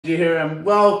Here and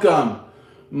welcome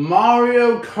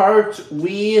Mario Kart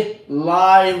Wii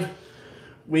live.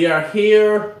 We are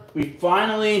here. We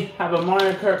finally have a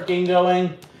Mario Kart game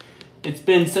going. It's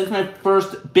been since my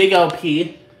first big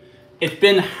LP. It's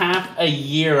been half a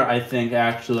year, I think,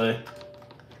 actually.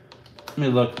 Let me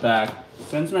look back.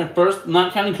 Since my first,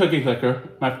 not counting Cookie Clicker,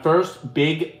 my first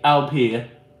big LP. Let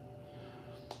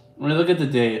me look at the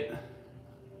date.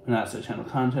 That's the channel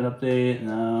content update.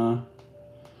 No.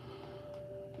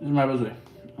 Mario Kart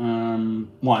Wii.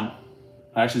 1.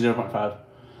 Actually, 0.5.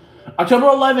 October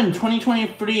 11,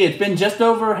 2023. It's been just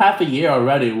over half a year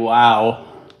already. Wow.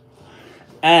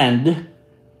 And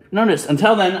notice,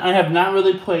 until then, I have not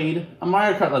really played a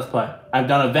Mario Kart Let's Play. I've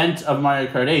done a vent of Mario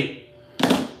Kart 8.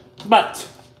 But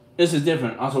this is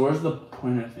different. Also, where's the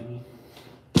pointer thingy?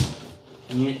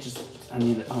 I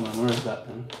need it. Hold on, where is that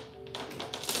thing?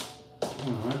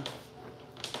 Hold on.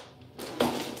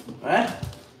 What?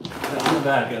 On the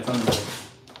back, it's on the back.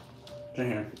 Right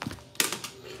here.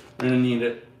 We're gonna need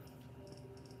it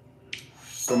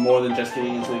for more than just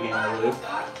getting into the game, I believe.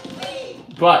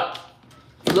 But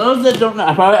for those that don't know,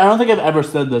 I don't think I've ever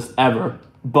said this ever,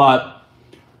 but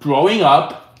growing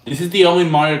up, this is the only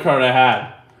Mario Kart I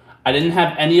had. I didn't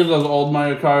have any of those old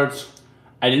Mario Karts.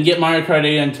 I didn't get Mario Kart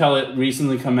 8 until it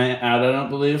recently came out, I don't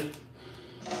believe.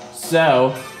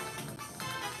 So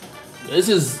this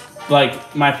is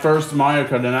like my first Mario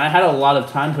Kart, and I had a lot of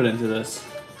time put into this.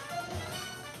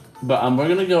 But we're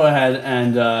gonna go ahead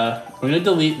and we're gonna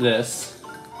delete this.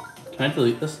 Can I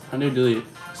delete this? How do you delete?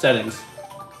 Settings.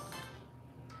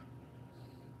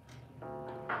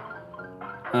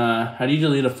 How do you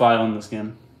delete a file in this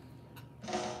game?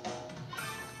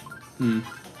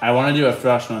 I want to do a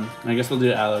fresh one. I guess we'll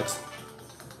do Alex.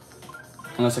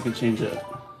 Unless I can change it.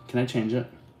 Can I change it?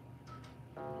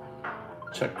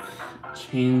 Check.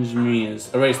 Change me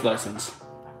is erase license.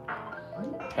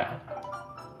 Okay.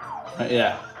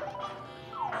 Yeah.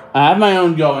 I have my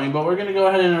own going, but we're gonna go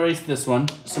ahead and erase this one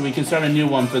so we can start a new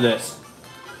one for this.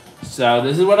 So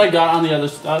this is what I got on the other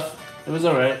stuff. It was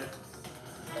alright.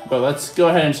 But let's go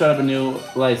ahead and start up a new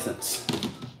license.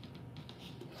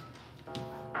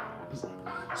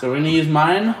 So we're gonna use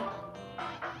mine.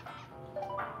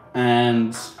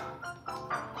 And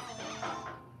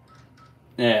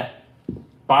yeah.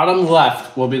 Bottom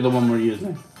left will be the one we're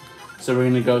using. So we're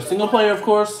gonna go single player, of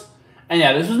course. And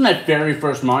yeah, this was my very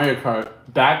first Mario Kart.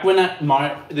 Back when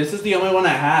this is the only one I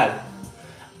had.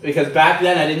 Because back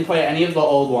then I didn't play any of the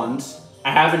old ones.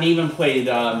 I haven't even played,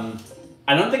 I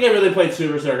don't think I really played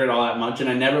Super Circuit all that much, and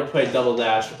I never played Double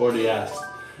Dash or DS.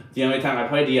 The only time I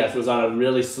played DS was on a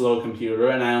really slow computer,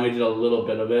 and I only did a little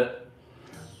bit of it.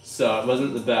 So it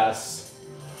wasn't the best.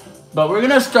 But we're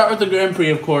gonna start with the Grand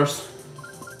Prix, of course.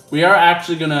 We're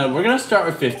gonna start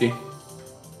with 50.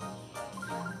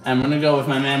 I'm gonna go with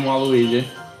my man Waluigi.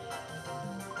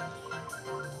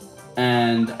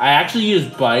 And I actually use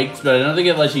bikes, but I don't think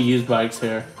it lets you use bikes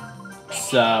here.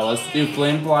 So let's do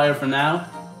Flame Flyer for now.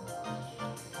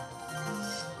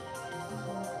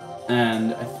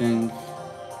 And I think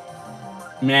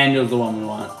Manual's the one we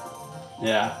want.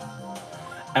 Yeah.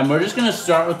 And we're just gonna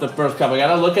start with the first couple. I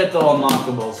gotta look at the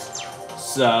unlockables.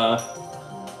 So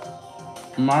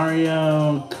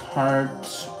Mario Kart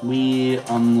Wii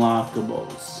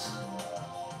unlockables.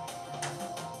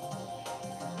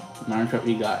 Mario Kart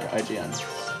Wii guy, IGN.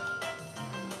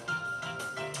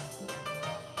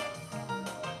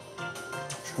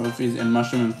 Trophies in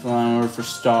Mushroom and Flower for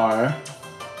Star.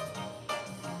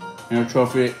 And a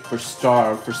trophy for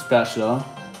Star for Special.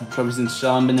 Trophies in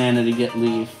Shell and Banana to get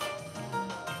Leaf.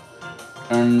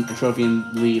 Earn a trophy in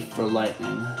Leaf for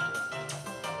Lightning.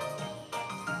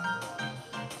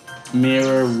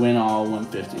 Mirror win all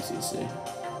 150cc.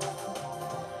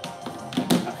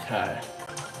 Okay.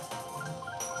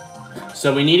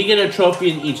 So we need to get a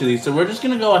trophy in each of these. So we're just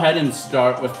gonna go ahead and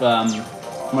start with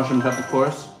Mushroom Cup, of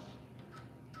course.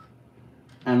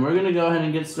 And we're gonna go ahead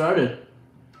and get started.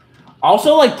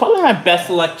 Also, like, probably my best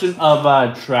selection of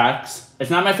tracks.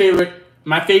 It's not my favorite.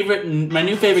 My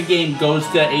new favorite game goes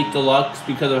to 8 Deluxe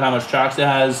because of how much tracks it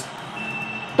has.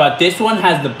 But this one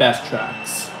has the best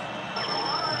tracks.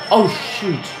 Oh,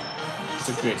 shoot. That's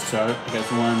a great start. I guess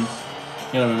one.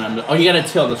 You gotta remember. Oh, you gotta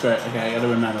tilt. That's right. Okay, I gotta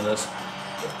remember this.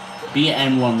 B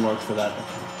and 1 works for that.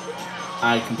 Okay.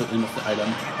 I completely missed the item.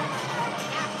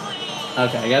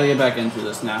 Okay, I gotta get back into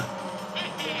this now.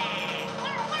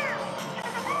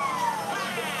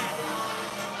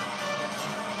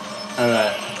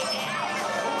 Alright.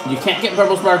 You can't get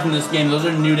purple sparks in this game. Those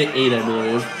are new to 8, I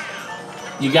believe.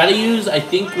 You gotta use, I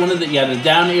think, the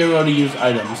down arrow to use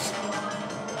items.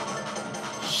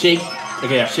 Shake.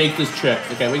 Okay, yeah, shake this trick.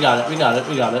 Okay, we got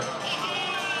it.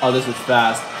 Oh, this is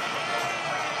fast.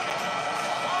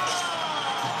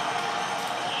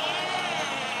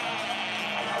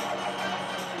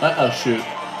 Oh, shoot.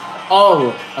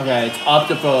 Oh, okay, it's up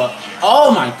to throw.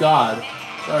 Oh my god.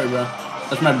 Sorry, bro.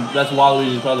 That's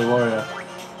Waluigi's brother, Wario.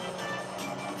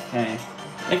 Okay.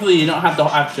 Thankfully, you don't have to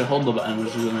actually hold the button,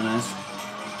 which is really nice.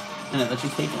 And it lets you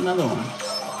take another one.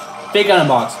 Fake item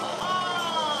box.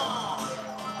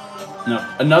 No,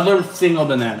 another single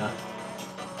banana.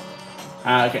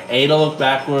 Okay, A to look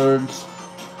backwards.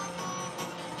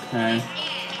 Okay.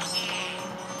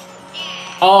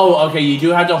 Oh, okay, you do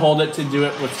have to hold it to do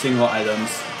it with single items.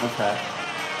 Okay.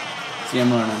 See, I'm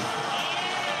learning.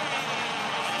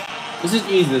 This is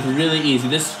easy, this is really easy.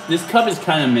 This cup is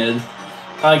kind of mid.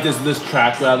 I like this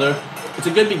track, rather. It's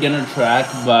a good beginner track,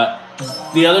 but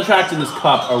the other tracks in this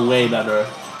cup are way better.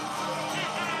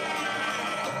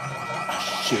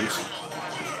 Shoot.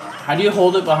 How do you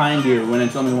hold it behind you when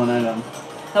it's only one item?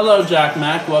 Hello, Jack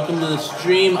Mac. Welcome to the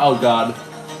stream. Oh, God.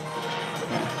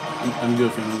 Okay. I'm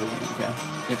goofing. Okay.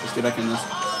 Let's get back in this.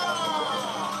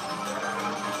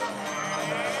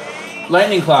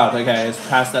 Lightning Cloud. Okay, let's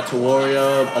pass that to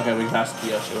Wario. Okay, we can pass it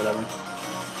to Yoshi, whatever.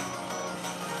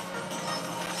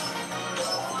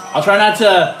 I'll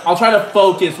try to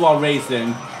focus while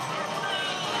racing.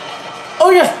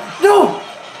 Oh, yes! No!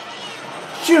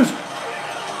 Shoot!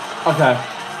 Okay.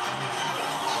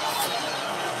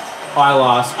 Oh, I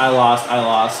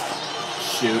lost.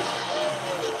 Shoot.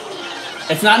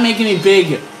 It's not making me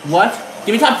big. What?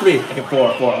 Give me top 3. Okay,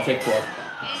 4. I'll take 4.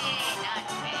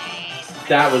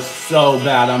 That was so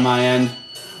bad on my end.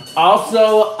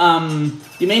 Also,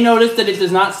 you may notice that it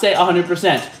does not say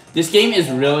 100%. This game is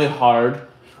really hard,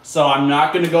 so I'm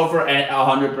not going to go for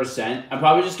 100%. I'm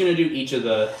probably just going to do each of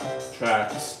the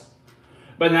tracks.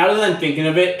 But now that I'm thinking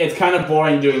of it, it's kind of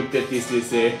boring doing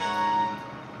 50cc.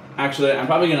 Actually, I'm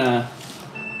probably going to...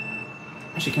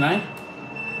 Actually, can I?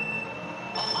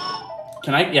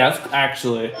 Can I? Yes,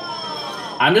 actually.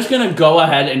 I'm just going to go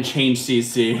ahead and change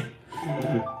CC.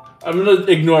 I'm going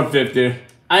to ignore 50.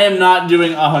 I am not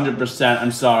doing 100%.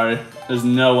 I'm sorry. There's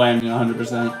no way I'm doing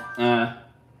 100%.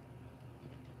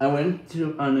 I went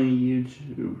on a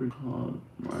YouTuber called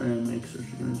Mario Makes her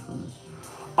streams.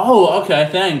 Oh, okay,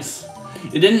 thanks.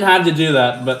 You didn't have to do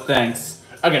that, but thanks.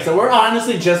 Okay, so we're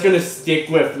honestly just going to stick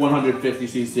with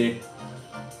 150cc.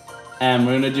 And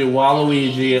we're going to do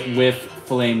Waluigi with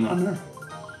Flame Runner.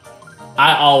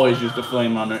 I always use the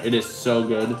Flame Runner. It is so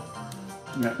good.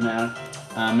 Right now.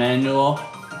 Manual.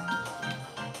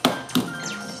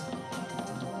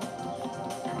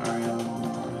 Mario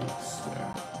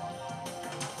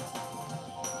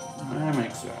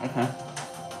Mixer. Okay.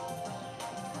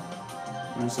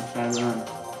 I'm gonna subscribe to him.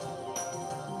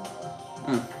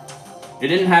 It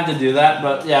didn't have to do that,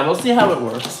 but yeah, we'll see how it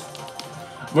works.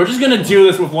 We're just gonna do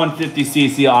this with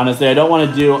 150cc, honestly. I don't want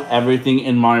to do everything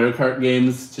in Mario Kart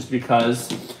games just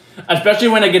because. Especially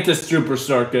when I get to Super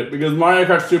Circuit, because Mario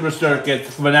Kart Super Circuit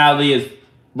finale is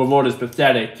reward is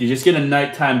pathetic. You just get a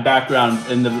nighttime background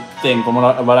in the thing, from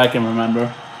what I can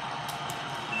remember.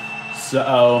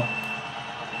 So,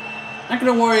 not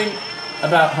gonna worry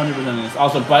about 100% of this.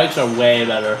 Also, bikes are way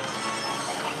better.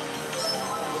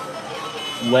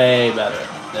 Way better.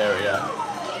 There we go.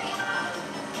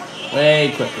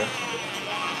 Way quicker.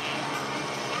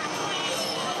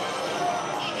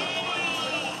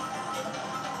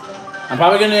 I'm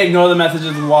probably going to ignore the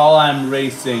messages while I'm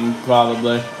racing,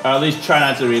 probably. Or at least try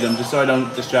not to read them, just so I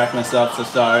don't distract myself, so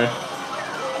sorry.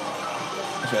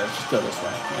 Okay, let's just go this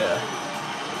way. Yeah.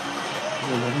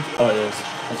 Oh, it is.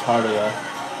 It's harder,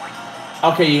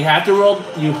 though. Okay, you have to roll...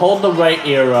 You hold the right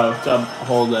arrow to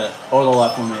hold it. Or the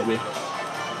left one, maybe.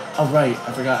 Oh, right.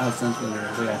 I forgot how sensitive it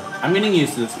is. Okay. I'm getting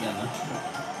used to this again, though.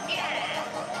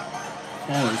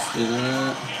 Okay, let's do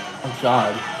that. Oh,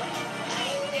 God.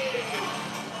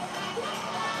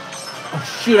 Oh,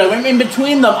 shoot, I went in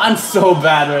between them. I'm so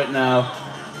bad right now.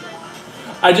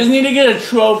 I just need to get a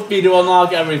trophy to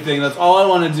unlock everything. That's all I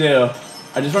want to do.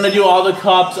 I just want to do all the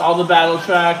cups, all the battle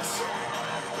tracks.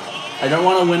 I don't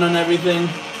want to win on everything.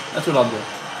 That's what I'll do.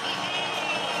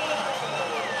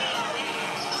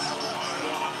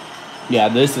 Yeah,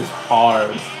 this is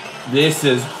hard. This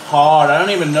is hard. I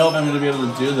don't even know if I'm going to be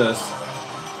able to do this.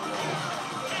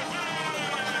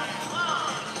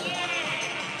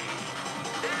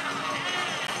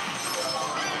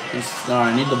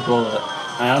 Sorry, I need the bullet.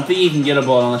 I don't think you can get a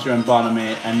bullet unless you're in bottom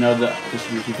 8. I know the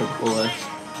distribution for bullets.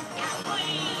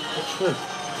 Sure.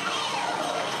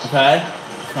 Okay,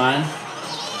 fine.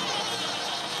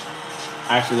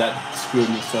 Actually, that screwed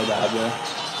me so badly.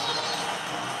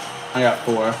 I got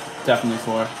 4. Definitely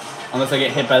 4. Unless I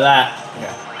get hit by that.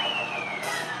 Okay.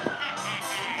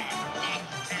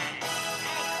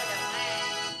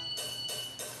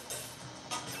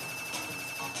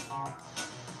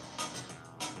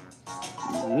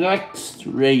 Next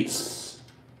race.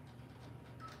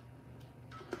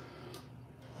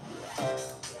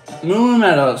 Moon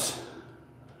Meadows.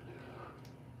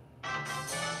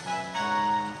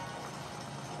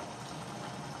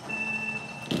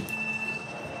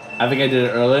 I think I did it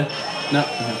early. No.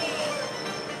 Okay.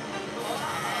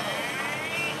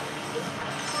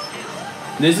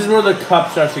 This is where the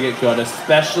cup starts to get good,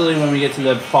 especially when we get to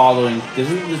the following.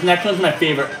 This next one's my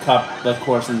favorite cup, of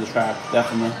course, in the track,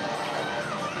 definitely.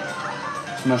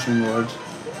 It's Mushroom Gorge.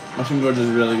 Mushroom Gorge is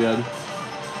really good.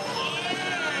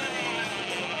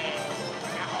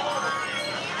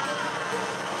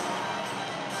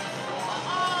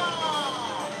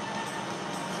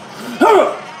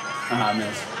 Ah, I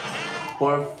missed.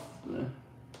 Fourth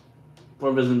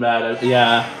isn't bad.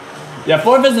 Yeah,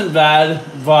 fourth isn't bad,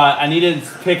 but I need to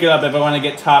pick it up if I want to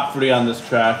get top 3 on this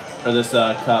track, or this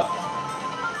cup.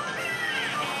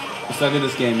 I suck at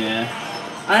this game, yeah.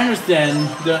 I understand,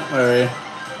 don't worry.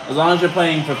 As long as you're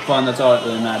playing for fun, that's all that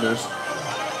really matters.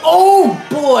 Oh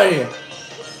boy!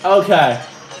 Okay.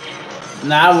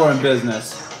 Now we're in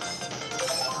business.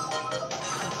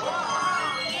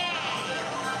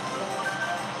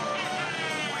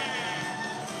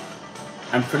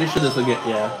 I'm pretty sure this will get,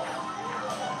 yeah.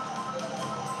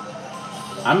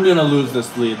 I'm gonna lose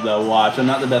this lead though, watch. I'm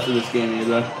not the best at this game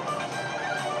either.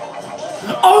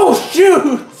 Oh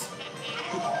shoot!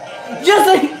 Just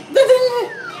like, that didn't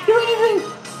do anything!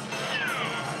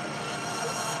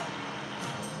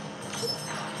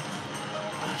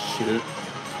 Oh, shoot.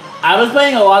 I was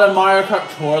playing a lot of Mario Kart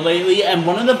Tour lately, and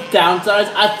one of the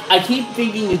downsides, I keep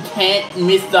thinking you can't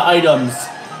miss the items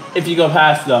if you go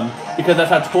past them. Because that's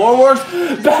how Tour works.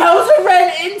 Bowser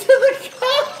ran into the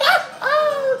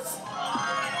house!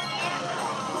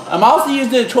 I'm also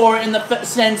using the Tour in the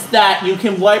sense that you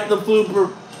can wipe the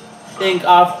blooper ink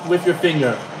off with your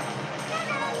finger.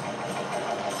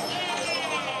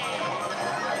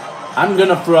 I'm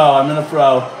gonna throw.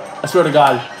 I swear to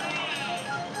God.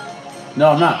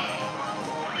 No, I'm not.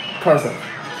 Perfect.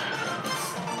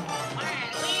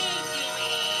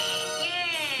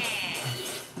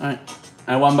 Alright.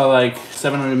 I won by like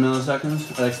 700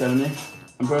 milliseconds, or like 70.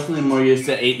 I'm personally more used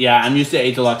to 8. Yeah, I'm used to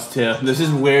 8 Deluxe too. This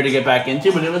is weird to get back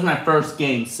into, but it was my first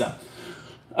game, so.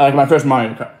 Like my first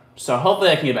Mario Kart. So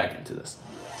hopefully I can get back into this.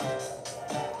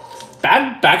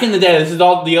 Back in the day, this is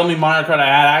all the only Mario Kart I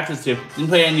had access to. Didn't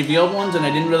play any of the old ones, and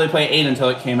I didn't really play 8 until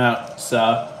it came out,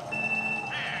 so.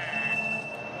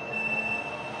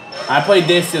 I played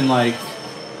this in like,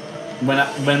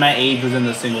 when my age was in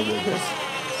the single digits.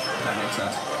 If that makes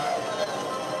sense.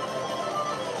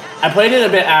 I played it a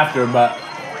bit after, but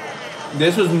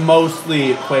this was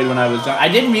mostly played when I was young. I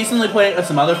did recently play it with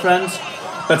some other friends,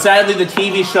 but sadly the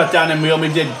TV shut down and we only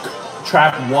did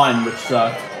track 1, which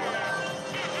sucked.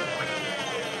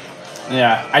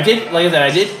 Yeah, I did, like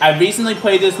I said, I recently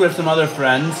played this with some other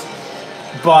friends,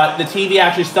 but the TV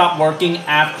actually stopped working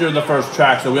after the first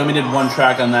track, so we only did 1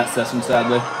 track on that session,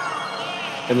 sadly.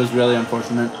 It was really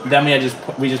unfortunate. Then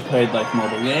we just played like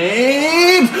mobile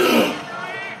games.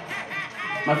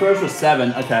 My first was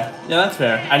 7. Okay, yeah, that's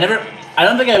fair. I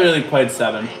don't think I really played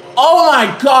 7. Oh my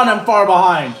God, I'm far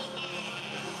behind.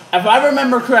 If I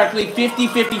remember correctly,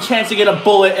 50-50 chance to get a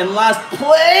bullet in last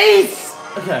place.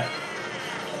 Okay.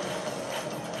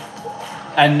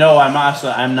 And no, I'm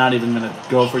not even gonna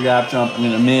go for gap jump. I'm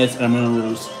gonna miss and I'm gonna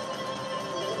lose.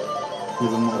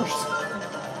 Even worse.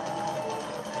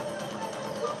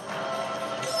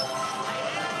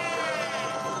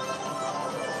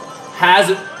 Has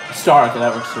it star? Okay,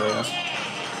 that works too, I guess.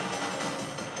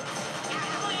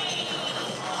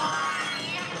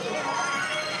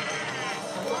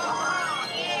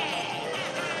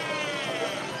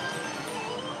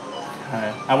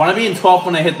 Okay. I want to be in 12th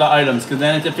when I hit the items, because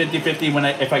then it's a 50-50 when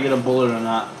if I get a bullet or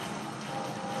not.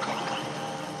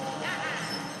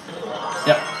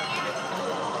 Yep.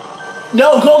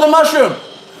 No, golden mushroom!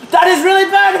 That is really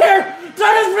bad here!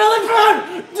 That is really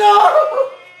bad! No!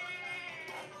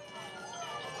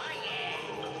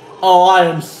 Oh, I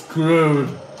am screwed.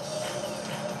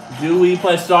 Do we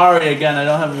play Sorry again? I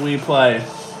don't have Wii Play.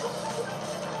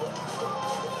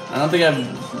 I don't think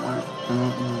I've...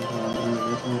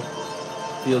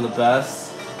 feel the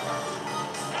best.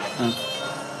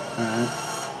 Alright.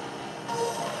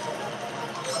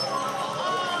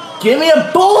 Give me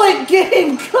a bullet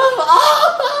game! Come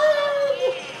on!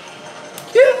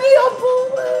 Give me a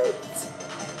bullet!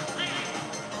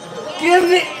 Give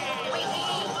me...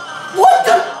 What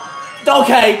the...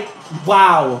 Okay.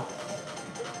 Wow.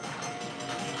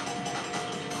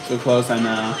 So close, I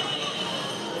know.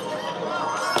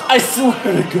 I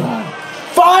swear to God.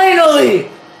 Finally!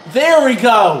 There we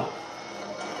go!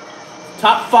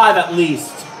 Top 5 at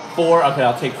least. 4. Okay,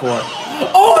 I'll take 4.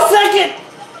 Oh, second!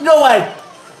 No way.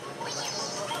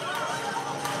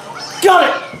 Got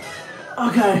it.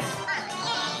 Okay.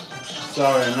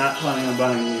 Sorry, I'm not planning on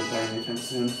buying these anytime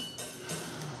soon.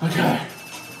 Okay.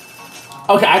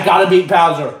 Okay, I gotta beat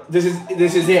Bowser. This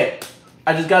is it.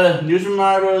 I just gotta use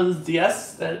Mario Bros.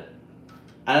 DS.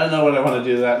 I don't know what I want to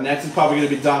do with that. Next is probably gonna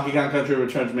be Donkey Kong Country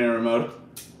Returns Mirror Mode.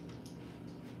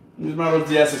 Use Mario Bros.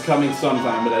 DS is coming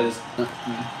sometime, but I just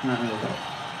not really that.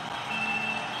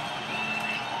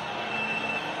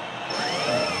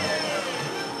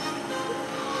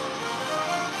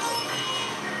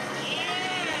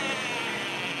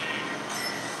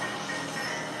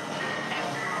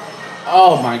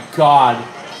 Oh my god.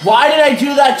 Why did I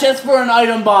do that just for an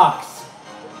item box?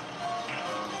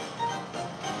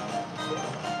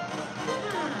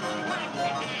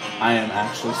 I am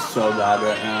actually so bad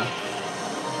right now.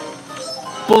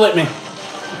 Bullet me.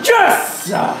 Yes!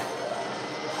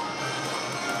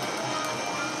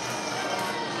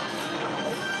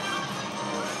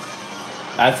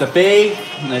 That's a fake.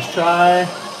 Nice try.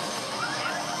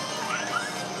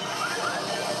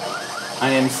 I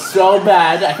am so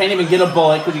bad. I can't even get a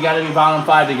bullet because you gotta be bottom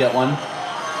 5 to get one.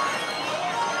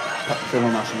 Triple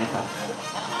mushroom, okay.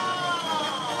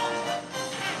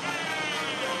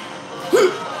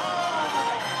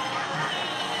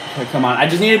 Okay, come on. I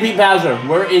just need to beat Bowser.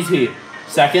 Where is he?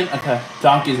 Second? Okay.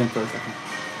 Donkey's in first. Okay.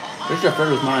 Pretty sure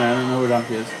third was mine. I don't know where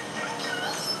Donkey is.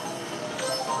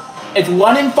 It's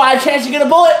 1 in 5 chance you get a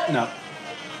bullet? No.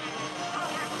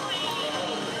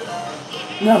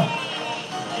 No.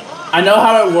 I know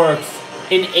how it works.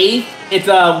 In 8th, it's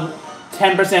a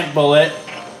 10% bullet.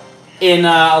 In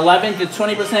 11th, it's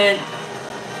 20%.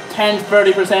 10th,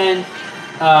 30%.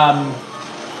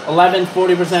 11th,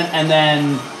 40%. And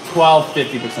then 12th,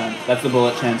 50%. That's the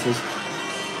bullet chances.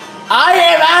 I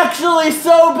am actually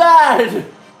so bad!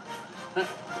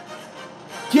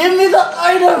 Give me the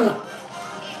item!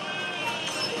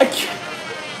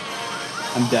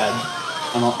 I'm dead.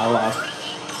 I lost.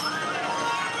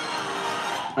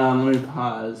 Let me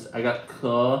pause. I got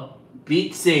cool.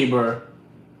 Beat Saber.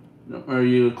 Or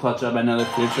you clutch up another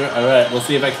future. Alright, we'll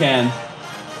see if I can.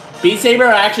 Beat Saber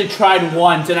I actually tried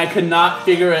once and I could not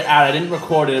figure it out. I didn't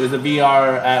record it. It was a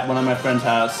VR at one of my friend's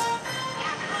house.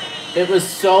 It was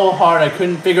so hard. I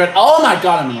couldn't figure it. Oh my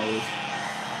god, I'm gonna lose.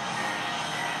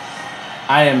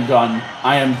 I am done.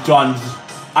 I am done.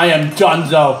 I am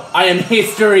donezo. I am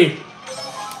history.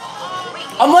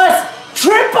 Unless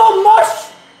triple mush.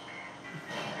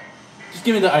 Just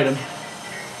give me the item.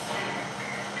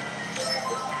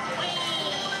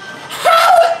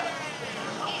 How?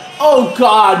 Oh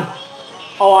god.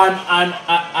 Oh,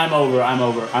 I'm over. I'm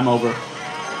over. I'm over.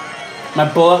 My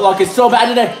bullet luck is so bad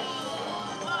today.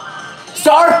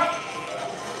 Star.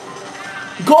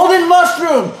 Golden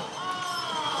mushroom.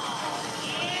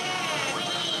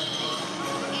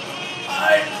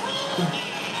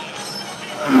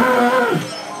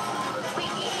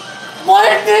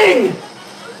 Lightning!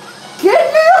 Give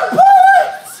me a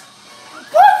bullet!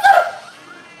 What the?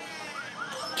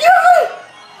 Give me!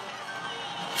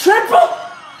 Triple!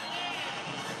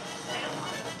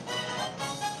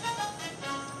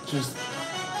 Just...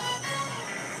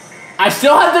 I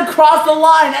still have to cross the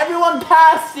line. Everyone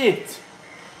passed it.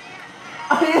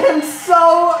 I am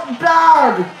so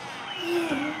bad.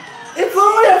 It's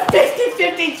only a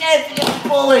 50-50 chance to get a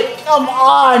bullet. Come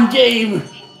on, game.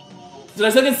 Did I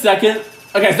still get second?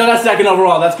 Okay, I still got second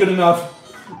overall. That's good enough.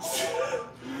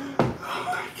 Oh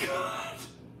my god.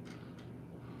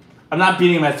 I'm not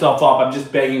beating myself up. I'm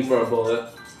just begging for a bullet.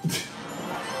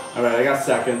 Alright, I got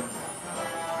second.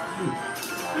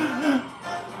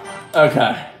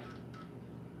 Okay.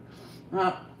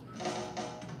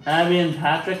 Abby and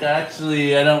Patrick,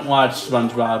 actually, I don't watch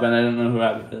SpongeBob and I don't know who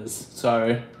Abby is.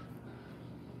 Sorry.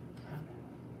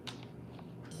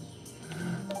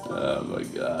 Oh my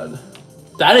god.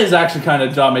 That is actually kind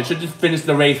of dumb. It should just finish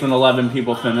the race when 11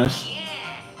 people finish.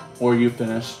 Or you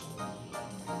finish.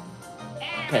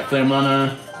 Okay, Flame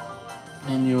Runner.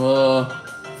 Annual.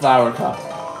 Flower Cup.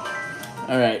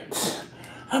 Alright.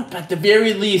 At the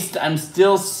very least, I'm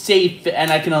still safe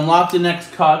and I can unlock the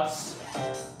next cuts.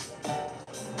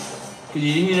 Because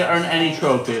you didn't need to earn any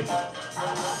trophy.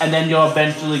 And then you'll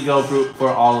eventually go through for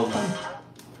all of them.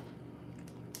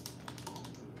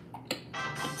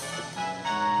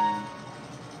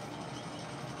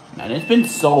 Man, it's been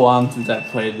so long since I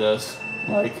played this.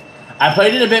 Like, I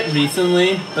played it a bit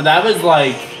recently, but that was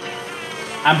like...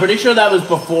 I'm pretty sure that was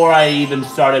before I even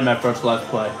started my first Let's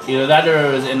Play. Either that or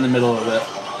it was in the middle of it.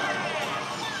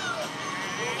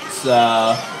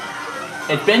 So...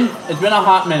 It's been a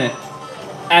hot minute.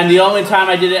 And the only time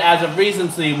I did it as of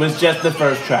recently was just the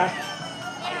first track.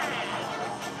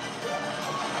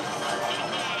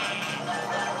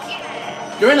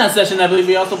 During that session, I believe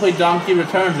we also played Donkey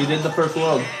Returns. We did the first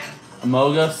world.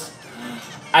 Among Us.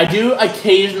 I do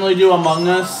occasionally do Among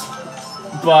Us,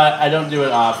 but I don't do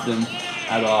it often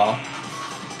at all.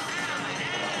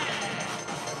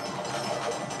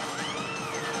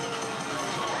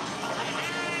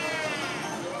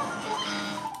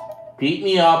 Beat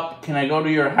me up. Can I go to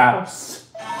your house?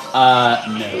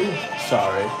 No.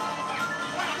 Sorry.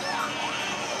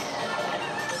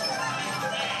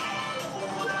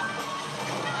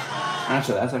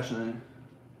 Actually, that's actually...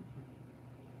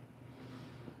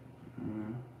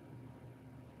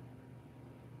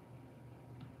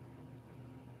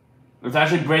 It's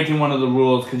actually breaking one of the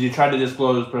rules because you tried to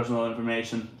disclose personal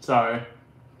information. Sorry.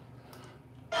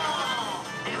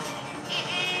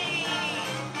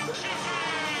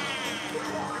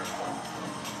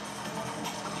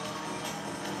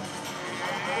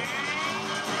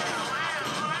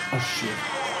 Oh shit.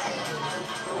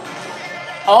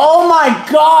 Oh my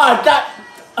god! That...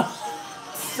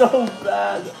 so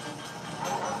bad.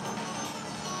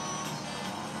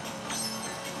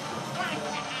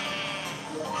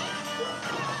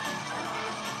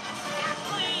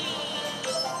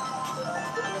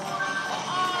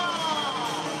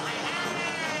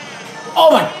 Oh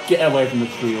my... Get away from the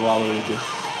tree, Waluigi.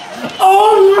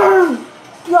 Oh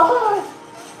my god!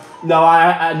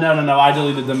 No, no, I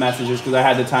deleted the messages because I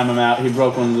had to time him out. He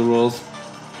broke one of the rules.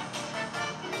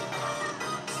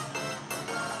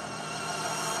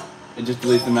 It just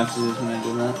deletes the messages when I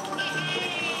do that.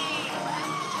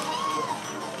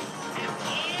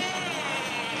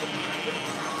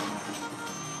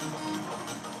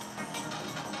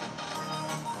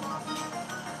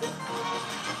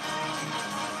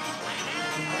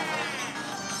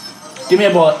 Give me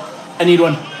a bullet. I need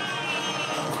one.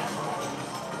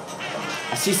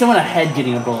 I see someone ahead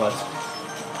getting a bullet.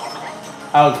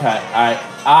 Okay,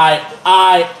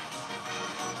 I...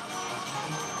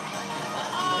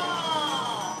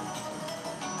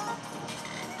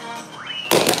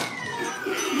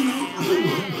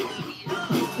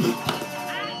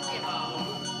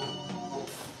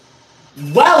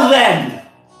 Well then!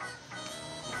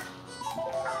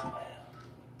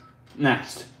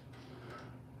 Next.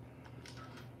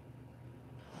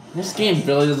 This game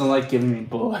really doesn't like giving me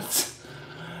bullets.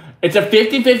 It's a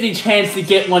 50-50 chance to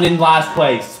get one in last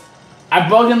place. I've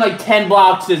broken like 10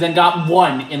 boxes and got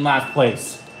one in last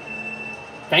place.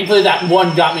 Thankfully that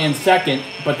one got me in second,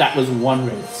 but that was one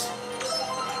race.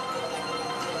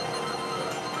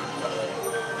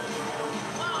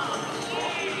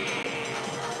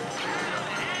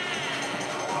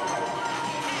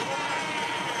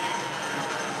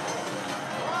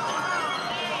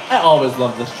 I always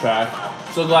love this track.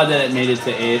 So glad that it made it to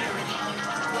 8.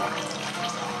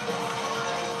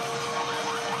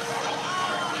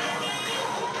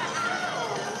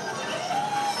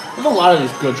 There's a lot of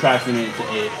these good tracks that made it to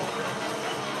 8.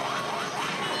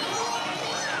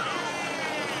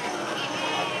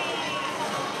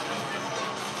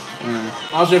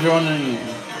 Also, if you're wondering...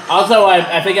 Also,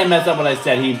 I think I messed up what I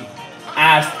said. He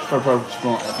asked for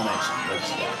personal information. Which,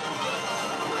 yeah.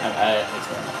 I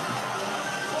explained that.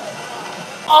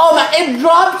 Oh my, it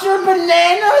drops your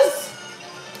bananas?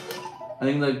 I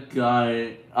think the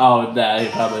guy... Oh, that he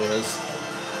probably is.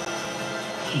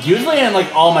 Usually in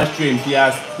like all my streams, they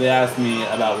ask me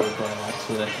about wordplay,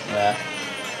 actually. Yeah.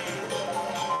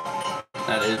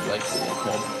 That is like really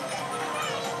good.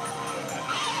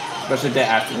 Especially if they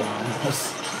ask me about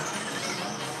this.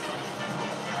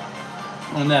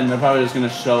 And then they're probably just gonna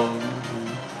show...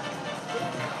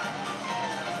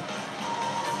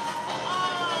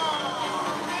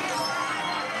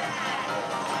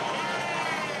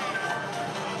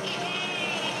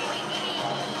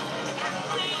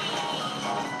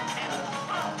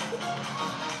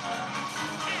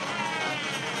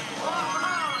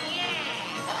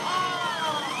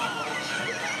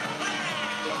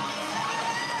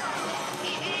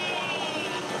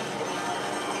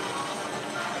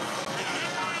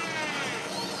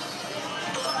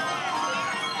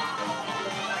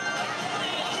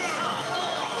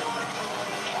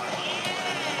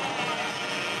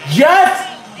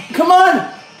 Yes! Come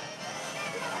on!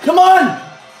 Come on!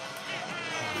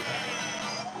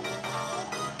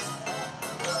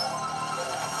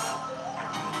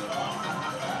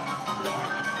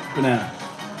 Banana.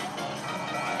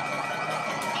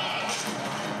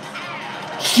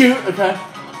 Shoot! Okay.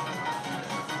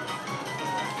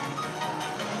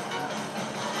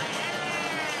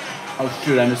 Oh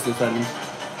shoot, I missed this item.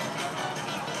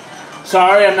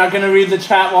 Sorry, I'm not gonna read the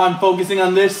chat while I'm focusing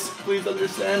on this. Please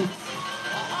understand.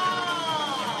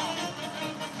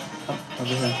 Oh,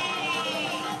 over here.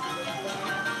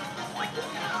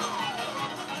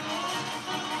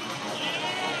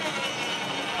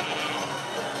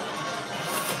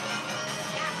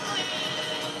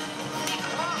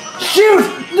 Shoot!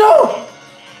 No!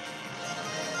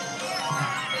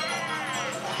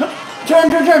 Turn,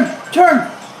 turn, turn,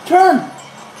 turn, turn!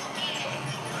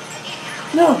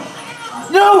 No!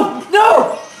 No!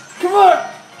 No! Come on!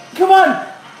 Come on!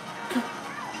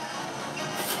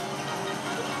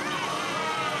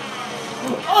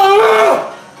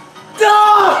 Oh! No!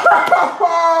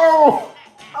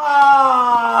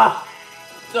 Ah!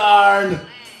 Darn!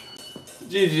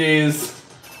 GG's.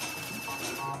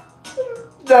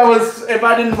 That was, if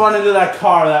I didn't run into that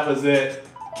car, that was it.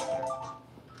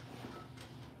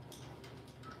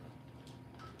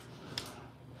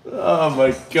 Oh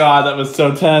my god, that was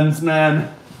so tense,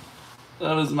 man.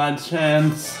 That was my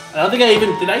chance. I don't think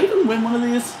did I even win one of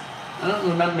these? I don't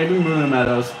remember, maybe Moon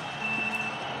Meadows.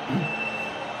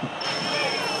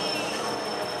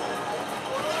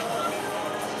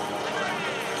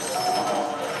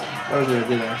 That was really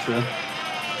good, actually.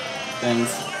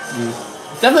 Thanks.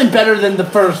 It's definitely better than the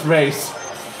first race.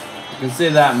 I can say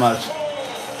that much.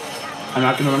 I'm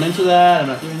not gonna run into that. I'm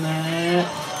not doing that.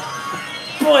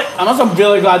 Boy, I'm also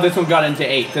really glad this one got into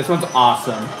 8. This one's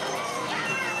awesome.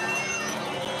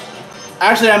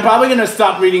 Actually, I'm probably gonna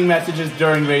stop reading messages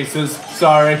during races.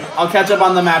 Sorry. I'll catch up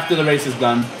on them after the race is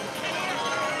done.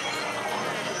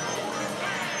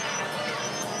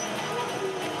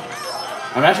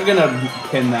 I'm actually gonna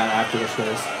pin that after this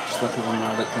race. Just let people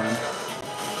know that turn.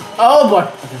 Oh boy!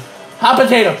 Okay. Hot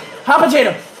potato! Hot potato!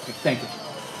 Okay, thank you.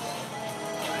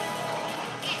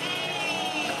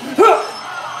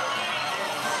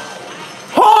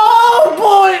 Oh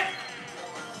boy!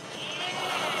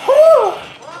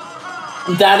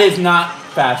 That is not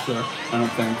faster, I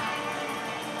don't think.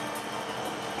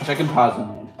 Which I can pause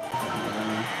on.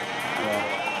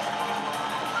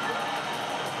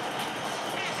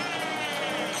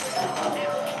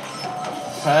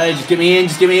 Alright, just get me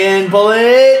in,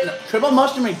 bullet! No, triple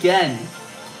mushroom again.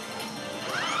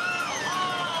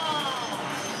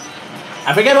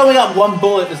 I think I've only got one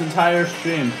bullet this entire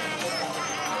stream.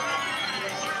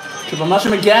 Triple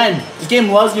mushroom again! This game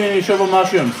loves giving me triple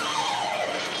mushrooms.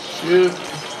 Shoot.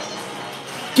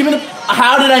 Give me the...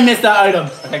 How did I miss that item?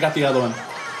 Okay, I got the other one.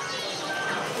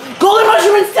 Golden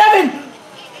mushroom in 7!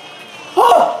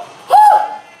 Oh!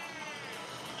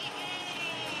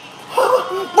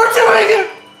 We're doing it!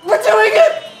 We're doing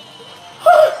it!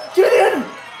 Give me the item!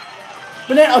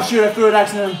 Banana! Oh shoot, I threw it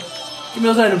accidentally. Give me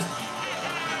those items.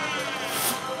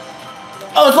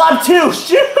 Oh, it's lap 2!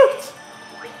 Shoot!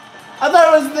 I thought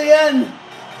it was the end.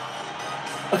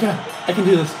 Okay, I can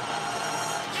do this.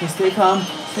 Just stay calm.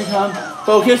 Stay calm.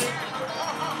 Focus.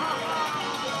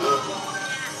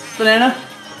 Banana.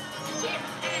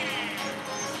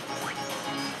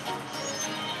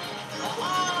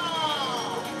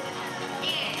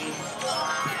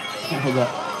 Hold up.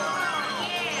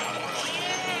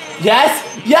 Yes!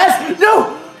 Yes!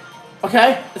 No!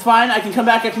 Okay, it's fine. I can come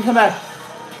back. I can come back.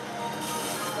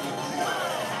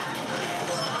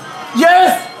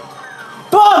 Yes!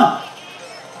 Bomb!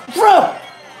 Bro!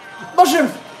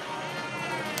 Mushroom!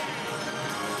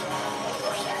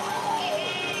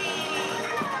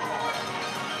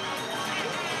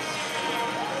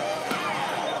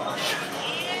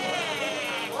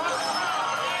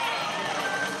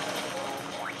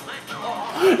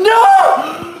 No!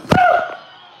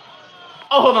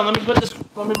 Oh, hold on. Let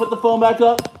me put the phone back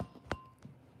up.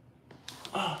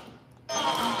 Go! Go!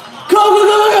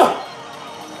 Go! Go!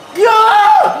 Go!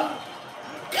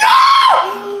 Go! Go!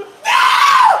 No!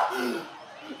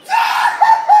 No!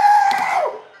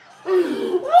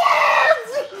 What?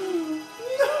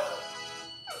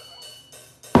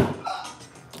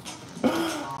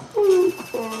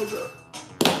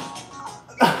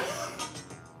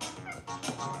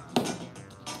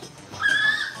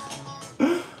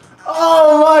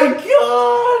 Oh my god!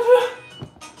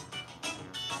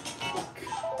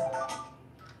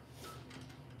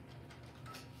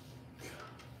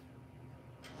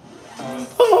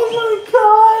 Oh my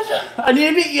god! I need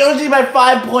to beat Yoshi by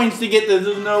 5 points to get this.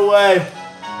 There's no way.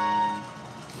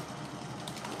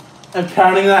 I'm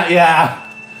counting that,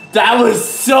 yeah. That was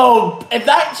so... If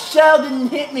that shell didn't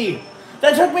hit me,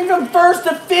 that took me from 1st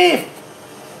to 5th.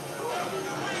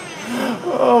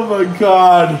 Oh my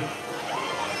god.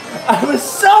 I was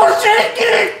so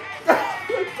shaky! Oh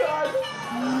my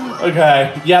god.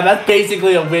 Okay, yeah, that's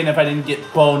basically a win if I didn't get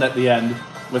boned at the end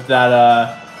with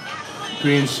that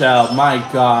green shell. My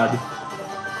god.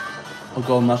 Oh,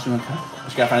 golden mushroom. Okay.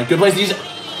 Just gotta find a good place to use it.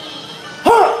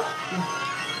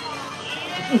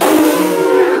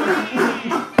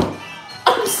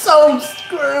 I'm so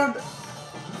screwed.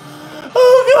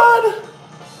 Oh god.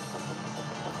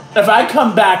 If I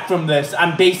come back from this,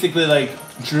 I'm basically like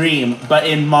Dream, but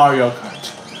in Mario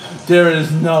Kart. There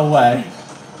is no way.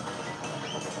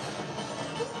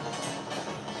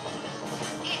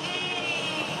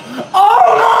 Oh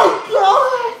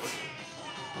my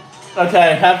god!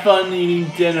 Okay, have fun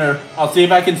eating dinner. I'll see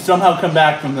if I can somehow come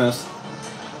back from this.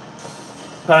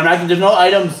 But I'm not, there's no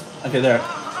items. Okay, there.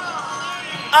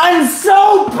 I'm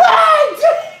so bad!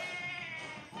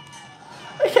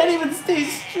 I can't even stay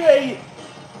straight.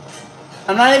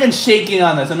 I'm not even shaking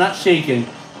on this. I'm not shaking.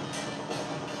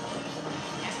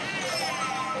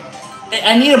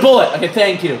 I need a bullet. Okay,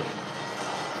 thank you.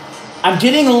 I'm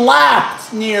getting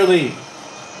lapped nearly.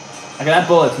 Okay, that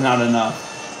bullet's not enough.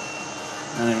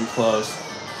 Not even close.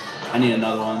 I need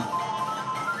another one.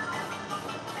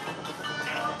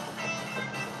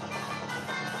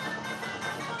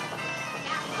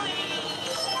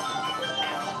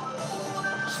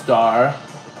 Star.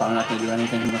 Probably not gonna do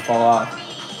anything. I'm gonna fall off.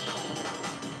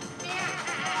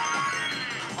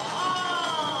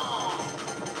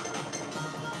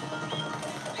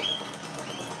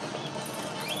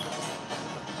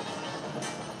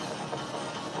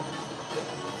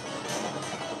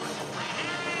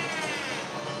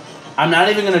 I'm not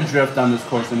even gonna drift on this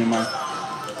course anymore.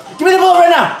 Give me the bullet right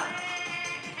now!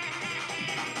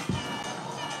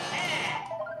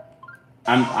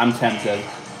 I'm tempted.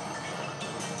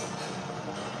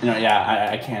 You know, yeah,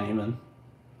 I can't even.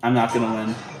 I'm not gonna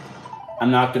win. I'm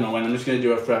not gonna win. I'm just gonna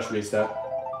do a fresh reset.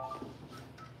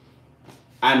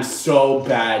 I'm so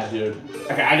bad, dude.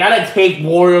 Okay, I gotta take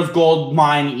Wario's Gold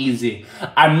Mine easy.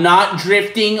 I'm not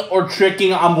drifting or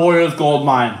tricking on Wario's Gold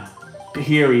Mine.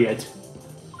 Period.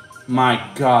 My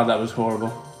god, that was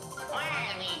horrible.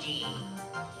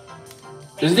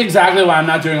 This is exactly why I'm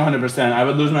not doing 100%. I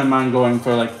would lose my mind going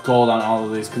for like gold on all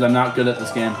of these because I'm not good at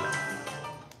this game.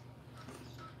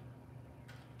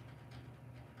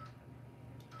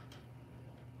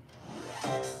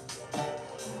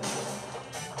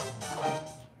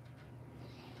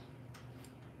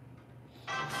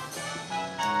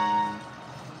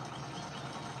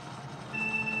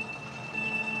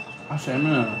 Actually, I'm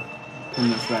gonna pin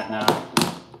this right now.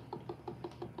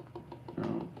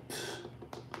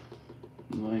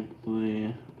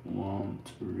 Likely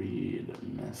won't read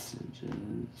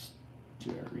messages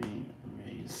during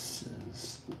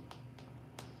races.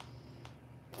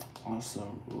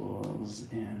 Also rules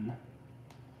in.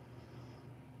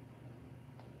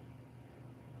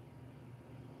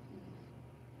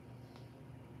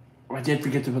 I did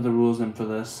forget to put the rules in for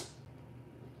this.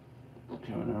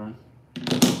 Okay, whatever.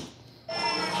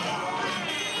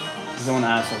 Someone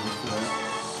asked us to do it.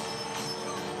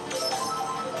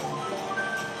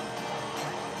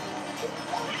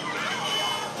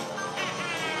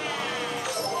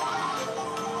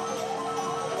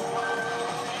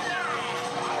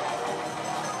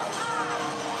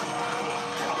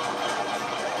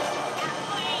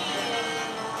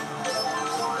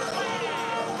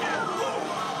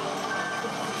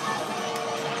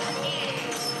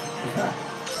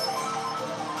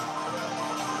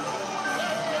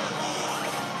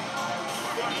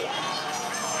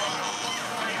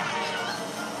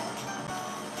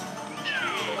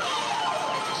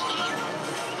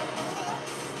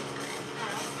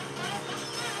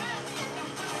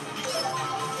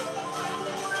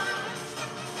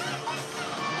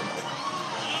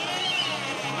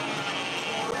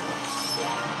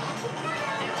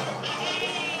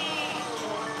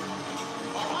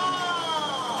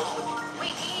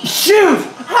 Shoot!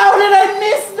 How did I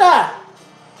miss that?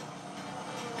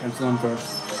 Cancel him first.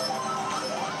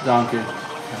 Donkey.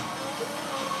 Okay.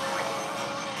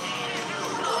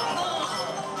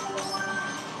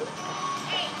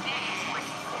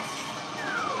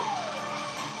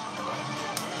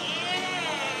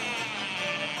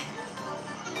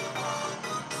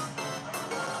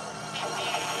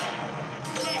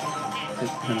 Hit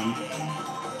him.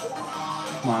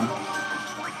 Come on.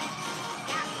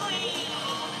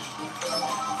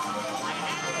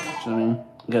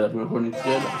 Get up recording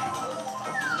good.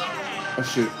 Oh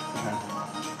shoot. Okay.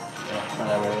 Yeah,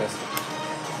 whatever it is.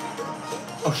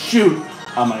 Oh shoot!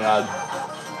 Oh my god.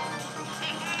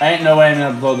 Ain't no way I'm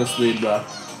gonna blow this lead, bro.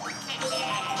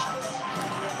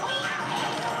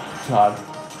 God.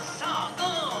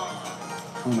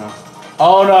 Oh no.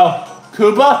 Oh no!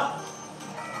 Koopa?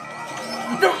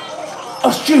 No!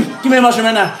 Oh shoot! Give me a mushroom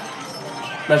right now!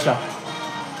 Best shot.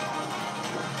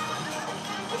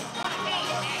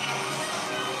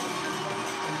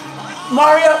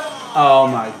 Mario! Oh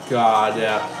my god,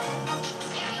 yeah.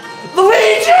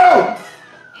 Luigi!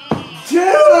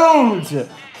 Dude!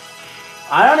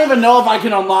 I don't even know if I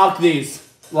can unlock these.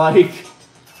 Like...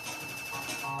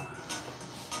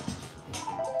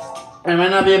 I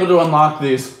might not be able to unlock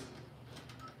these.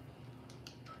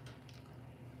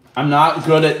 I'm not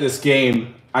good at this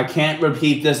game. I can't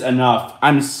repeat this enough.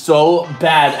 I'm so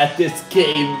bad at this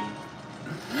game.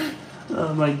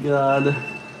 Oh my god.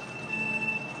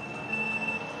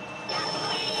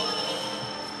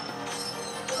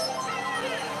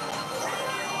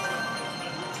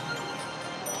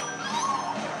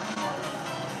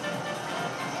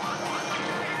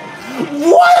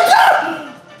 What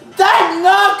the? That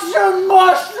knocks your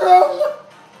mushroom!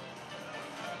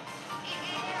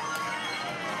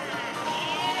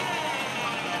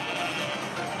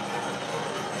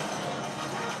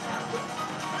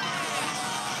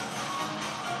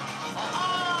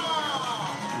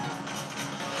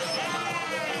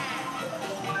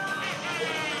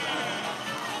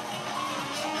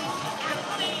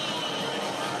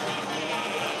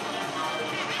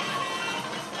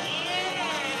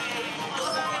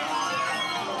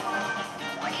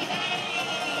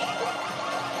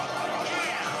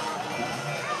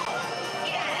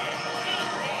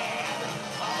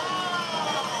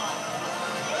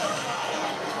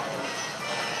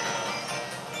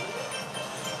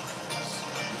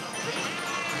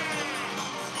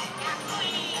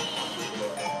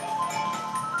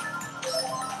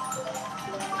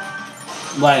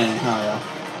 Lightning, oh yeah.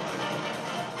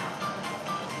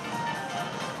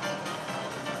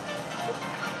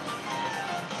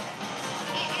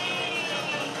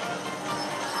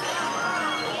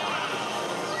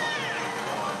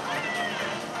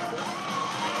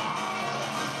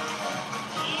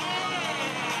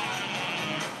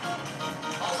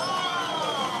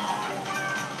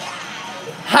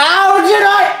 How did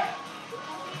I?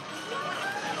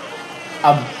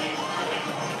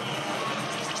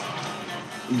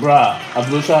 Bruh, a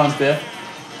blue shot on 5th?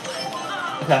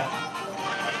 Okay.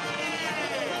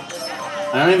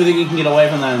 I don't even think you can get away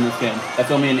from that in this game. That's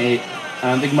only an 8.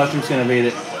 I don't think Mushroom's gonna evade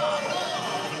it.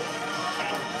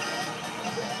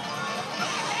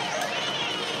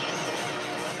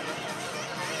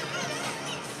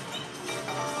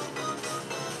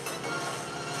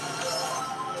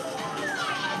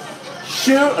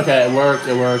 Shoot! Okay, it worked,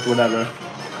 whatever.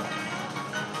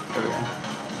 There we go.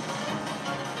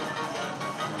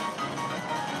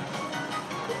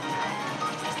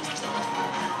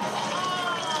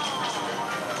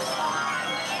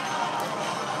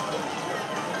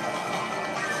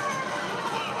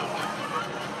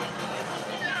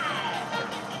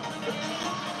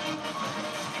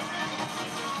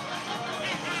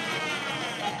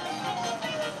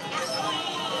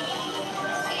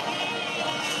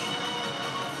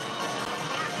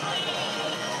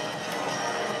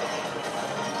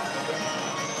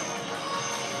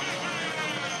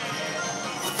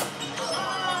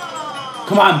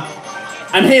 Come on!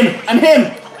 I'm him! I'm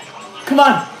him! Come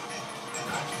on!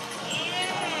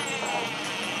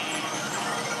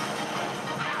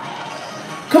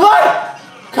 Come on!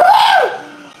 Come on!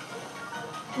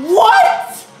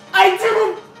 What? I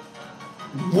didn't...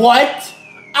 What?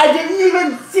 I didn't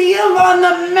even see him on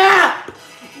the map!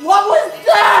 What was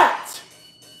that?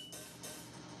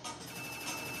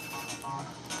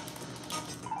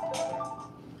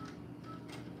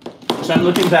 So I'm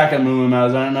looking back at Moo Moo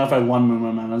Mouse. I don't know if I won Moo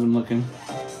Moo Mouse. I'm looking.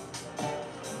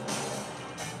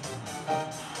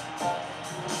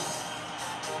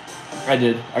 I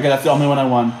did. Okay, that's the only one I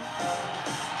won.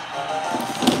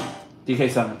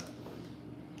 DK7.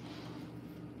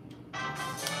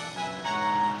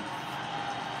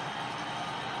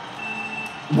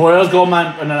 Royals Gold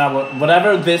Mine. No,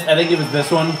 whatever this. I think it was this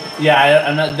one.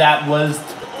 Yeah, that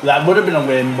would have been a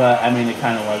win, but I mean, it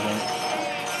kind of wasn't.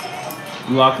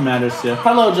 Luck matters too.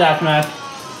 Hello, Jack Mac.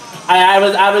 I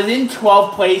was in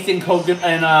 12th place in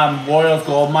Royals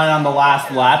Gold Mine on the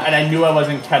last lap, and I knew I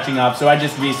wasn't catching up, so I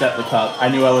just reset the cup. I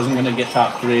knew I wasn't gonna get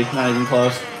top 3, not even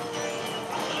close.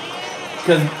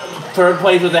 Because 3rd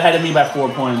place was ahead of me by 4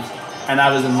 points, and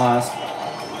I was in last.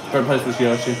 3rd place was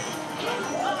Yoshi.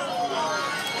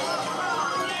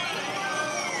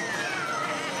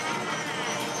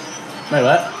 Wait,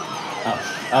 what?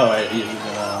 Oh wait.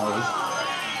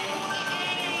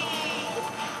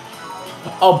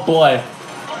 Oh boy.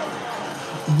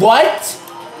 What?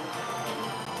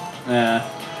 Yeah.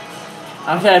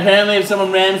 Okay, apparently if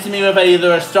someone rams to me with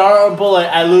either a star or a bullet,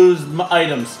 I lose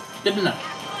items. Good to know.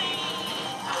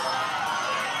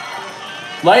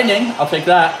 Lightning, I'll take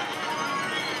that.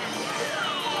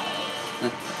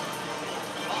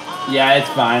 Yeah, it's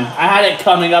fine. I had it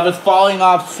coming. I was falling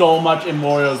off so much in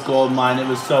Mario's gold mine. It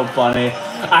was so funny.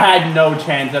 I had no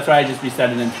chance. That's why I just reset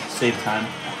it and save time.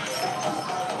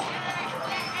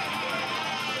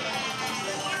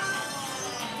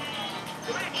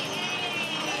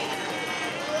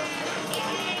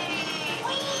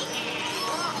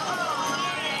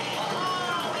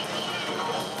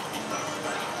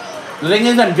 The thing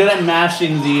is, I'm good at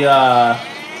mashing the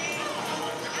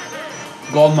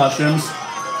gold mushrooms,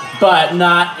 but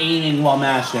not aiming while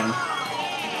mashing.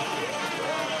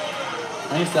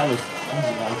 I guess that was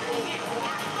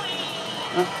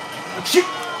shoot!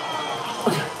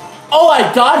 Okay. Oh,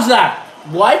 I dodged that!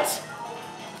 What?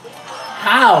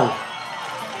 How?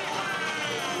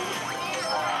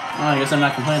 Oh, I guess I'm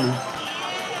not complaining.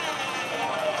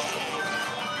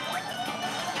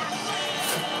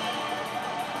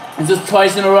 It's just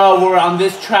twice in a row where on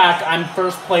this track, I'm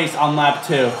first place on lap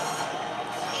 2.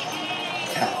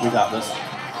 Okay, we got this.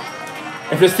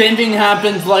 If the same thing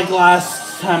happens like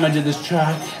last time I did this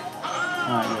track.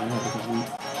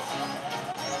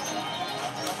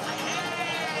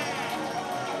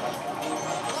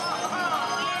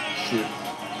 Shoot.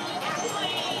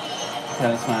 Okay,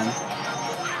 that's fine.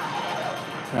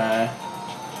 Okay.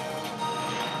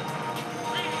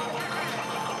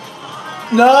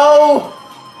 No!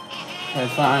 Okay,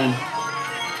 fine.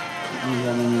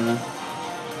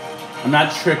 I'm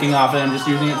not tricking off it, I'm just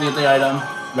using it to get the item.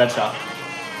 Red shot.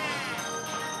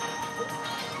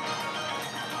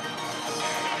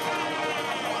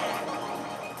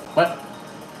 What?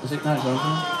 Is it not going for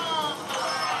me?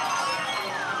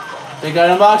 Big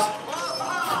item box?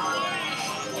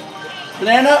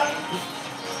 Banana?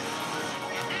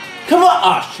 Come on!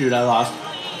 Oh, shoot, I lost.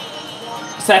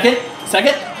 Second?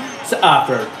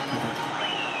 Third.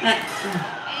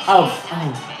 Oh.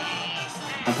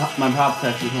 My pop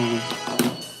touch is only.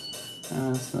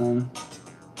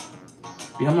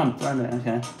 Become my brother.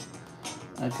 Okay.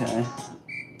 Okay.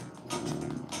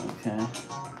 Okay.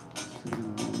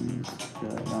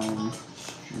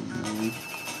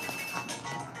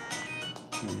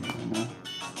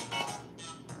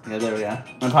 Yeah, there we go.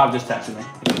 My pop just texted me.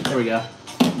 There we go.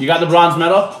 You got the bronze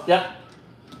medal? Yep.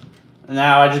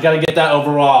 Now I just gotta get that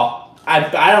overall. I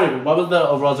don't even. What was the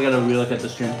overalls? I gotta relook at the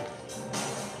stream.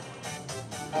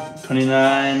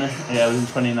 29. Yeah, it was in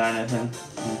 29, I think.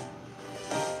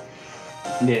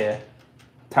 Yeah.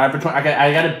 Time for 20.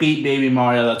 I gotta beat Baby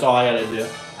Mario. That's all I gotta do.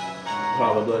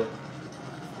 Probably.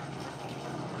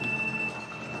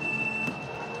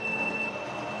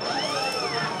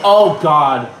 Oh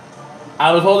God.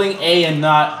 I was holding A and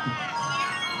not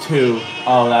 2.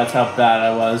 Oh, that's how bad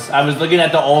I was. I was looking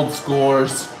at the old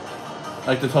scores.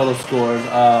 Like the total scores.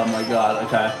 Oh my God.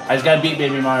 Okay. I just gotta beat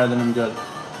Baby Mario, then I'm good.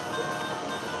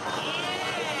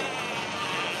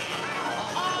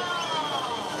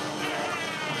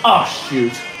 Oh,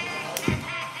 shoot.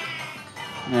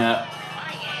 Yeah.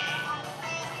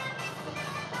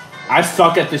 I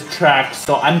suck at this track,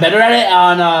 so I'm better at it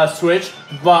on Switch,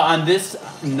 but on this,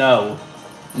 no.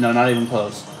 No, not even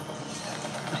close.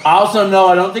 I also know,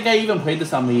 I don't think I even played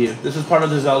this on Wii U. This is part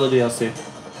of the Zelda DLC.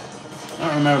 I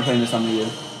don't remember playing this on Wii U.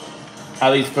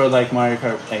 At least for, like, Mario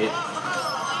Kart 8.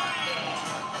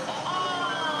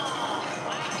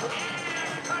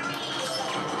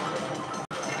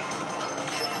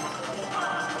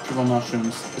 Triple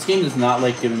mushrooms. This game does not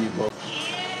like giving me both.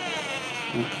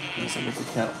 I guess I get to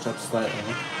catch up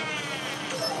slightly.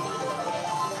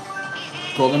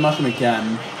 Golden mushroom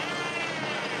again.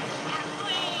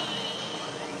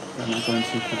 I'm not going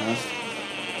too fast.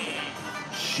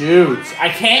 Shoot! I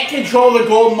can't control the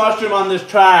gold mushroom on this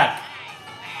track!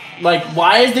 Like,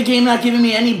 why is the game not giving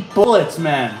me any bullets,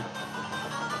 man?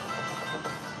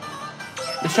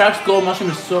 This track's gold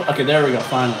mushroom is so... Okay, there we go,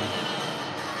 finally.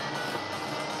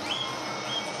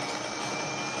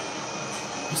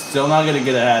 I'm still not gonna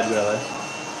get ahead, really.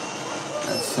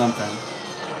 That's something.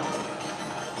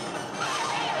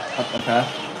 Okay.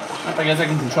 I guess I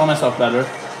can control myself better.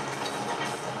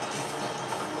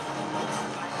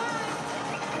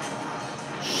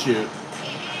 Shoot.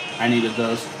 I needed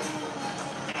those.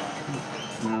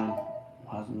 No.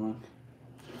 Positive luck.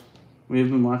 We've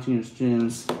been watching your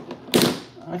streams.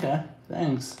 Okay.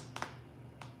 Thanks.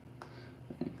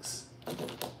 Thanks.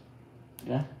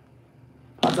 Yeah.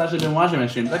 I've actually been watching my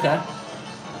streams. Okay.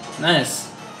 Nice.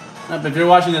 But if you're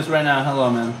watching this right now, hello,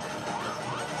 man.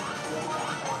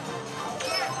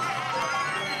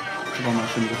 Triple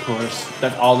mushrooms, of course.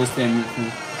 That's all this thing.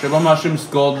 Triple mushrooms,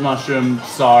 gold mushroom,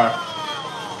 SAR.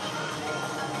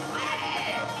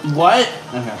 What?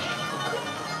 Okay.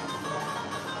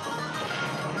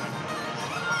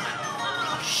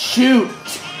 Shoot!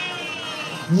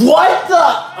 What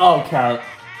the? Okay.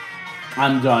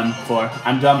 I'm done for.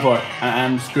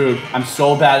 I'm screwed. I'm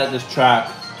so bad at this track.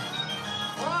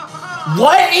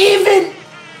 What even?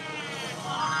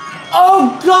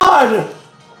 Oh God!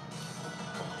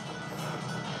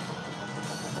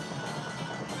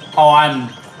 Oh,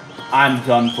 I'm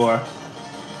done for.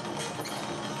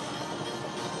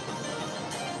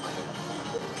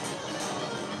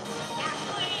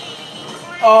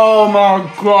 Oh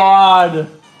my God!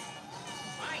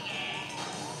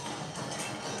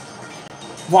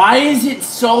 Why is it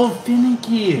so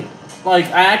finicky? Like,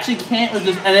 I actually can't with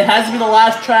this, and it has to be the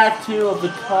last track too of the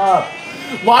cup.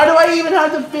 Why do I even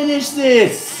have to finish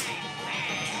this?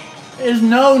 There's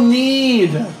no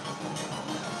need.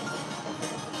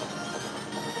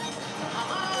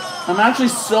 I'm actually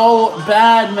so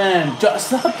bad, man. Just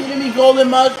stop giving me golden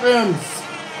mushrooms.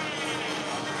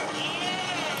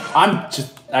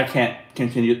 I can't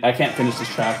continue. I can't finish this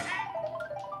track.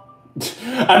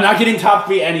 I'm not getting top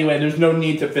 3 anyway. There's no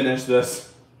need to finish this.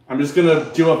 I'm just gonna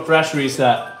do a fresh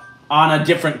reset on a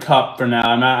different cup for now.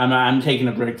 I'm taking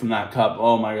a break from that cup.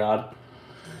 Oh my God.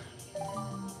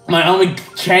 My only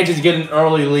chance is to get an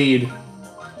early lead.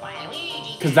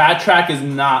 Because that track is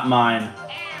not mine.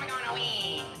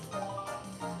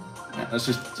 Yeah, let's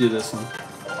just do this one.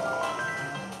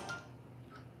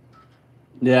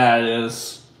 Yeah, it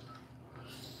is.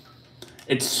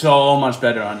 It's so much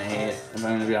better on 8, if I'm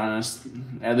gonna be honest.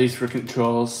 At least for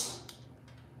controls.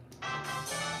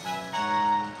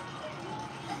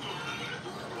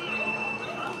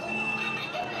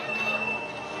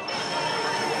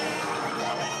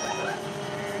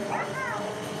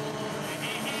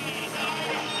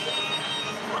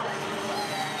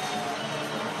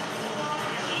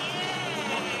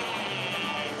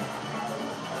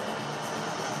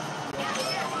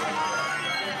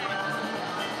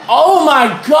 Oh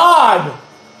my God!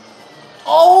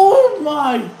 Oh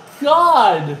my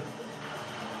God!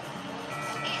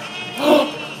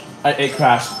 It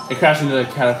crashed. It crashed into the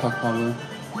catapult probably.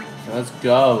 So let's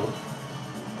go.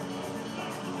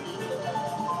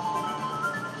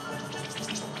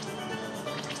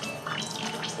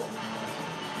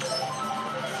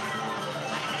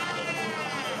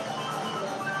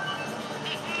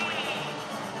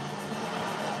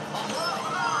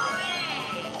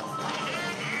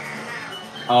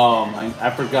 Oh my, I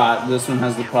forgot. This one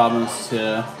has the problems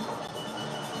too.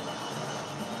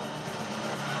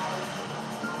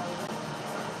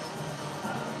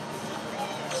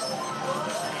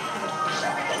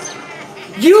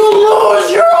 You lose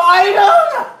your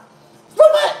item?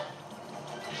 From it?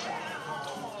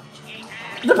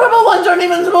 The purple ones aren't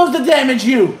even supposed to damage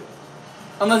you.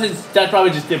 Unless that's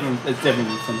probably just different. It's different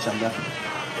from some definitely.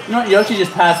 You know what? Yoshi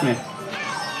just passed me.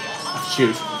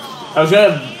 Shoot. I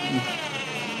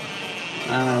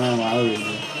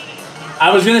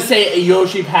was gonna say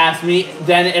Yoshi passed me,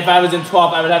 then if I was in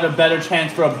 12th, I would have a better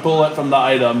chance for a bullet from the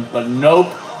item, but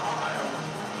nope.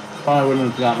 Probably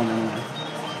wouldn't have got one anyway.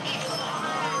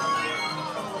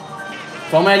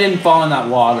 If only I didn't fall in that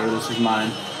water, this is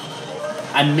mine.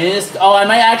 I missed. Oh, I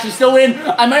might actually still win.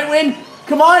 I might win.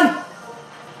 Come on.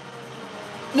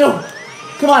 No.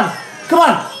 Come on. Come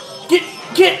on.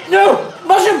 Get, no.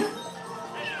 Mushroom.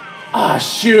 Ah,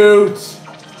 shoot.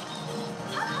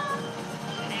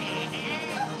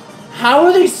 How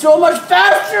are they so much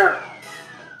faster?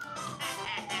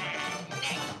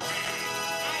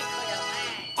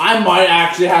 I might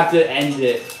actually have to end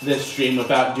this stream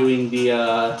without doing the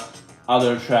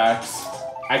other tracks.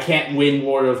 I can't win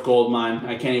Water of Gold Mine.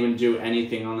 I can't even do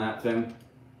anything on that thing.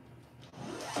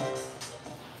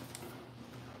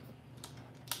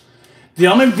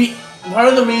 Part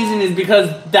of the reason is because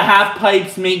the half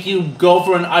pipes make you go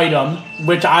for an item,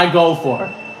 which I go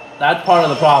for. That's part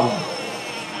of the problem.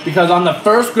 Because on the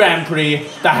first Grand Prix,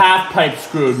 the half pipe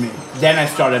screwed me. Then I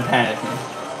started panicking.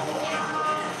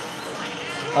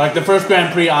 Like the first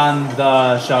Grand Prix on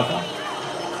the Shell Cup.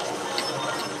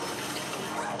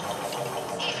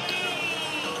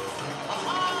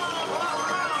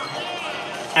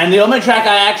 And the only track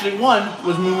I actually won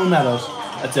was Moo Moo Meadows.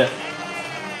 That's it.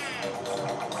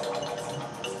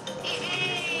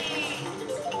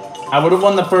 I would have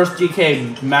won the first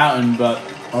DK Mountain,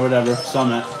 or whatever,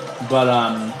 Summit. But,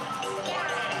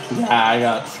 yeah, I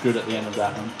got screwed at the end of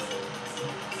that one.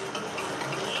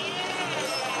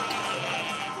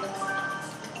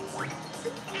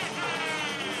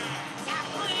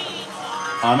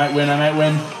 I might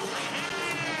win.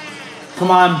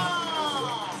 Come on.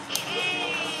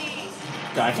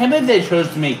 God, I can't believe they chose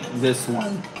to make this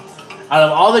one. Out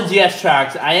of all the DS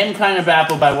tracks, I am kind of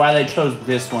baffled by why they chose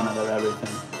this one out of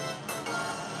everything.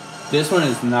 This one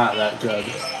is not that good.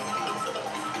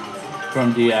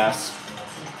 from DS.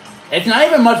 It's not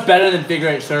even much better than Figure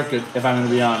 8 Circuit, if I'm going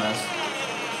to be honest.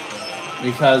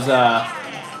 Because,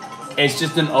 it's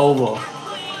just an oval.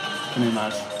 Pretty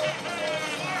much.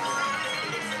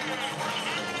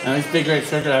 At least Figure 8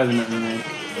 Circuit hasn't been remade.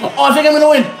 Oh, I think I'm going to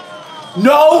win!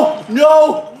 No!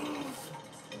 No!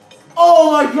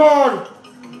 Oh my god!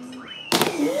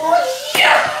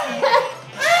 Yeah!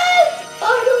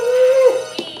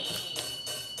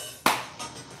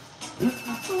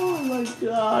 Oh my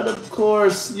god, of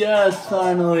course. Yes,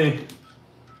 finally.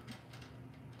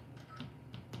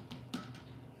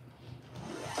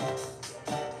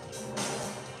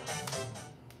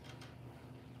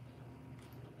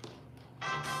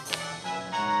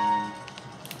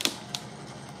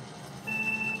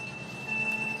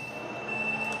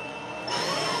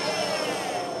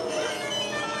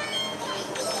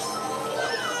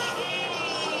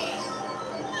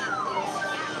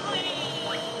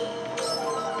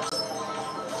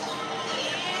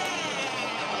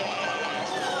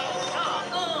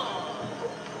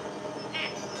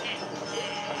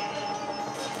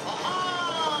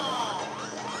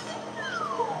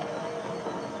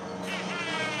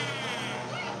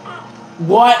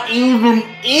 What even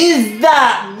is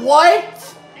that?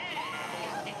 What?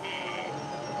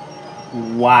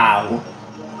 Wow.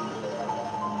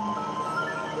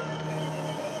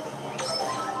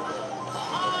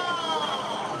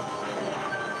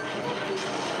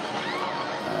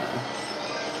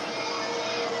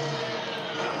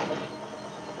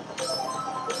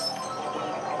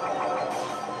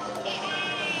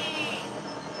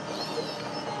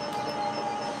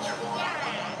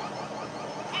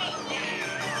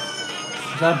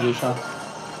 Is that blue shot?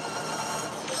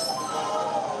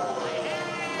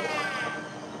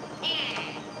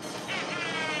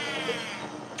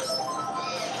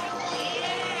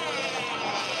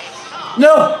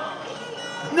 No!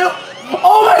 No!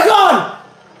 Oh my god!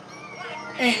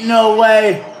 Ain't no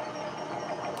way.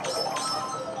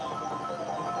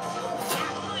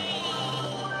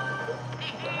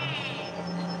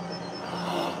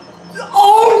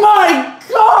 Oh my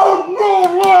god!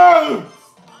 No way!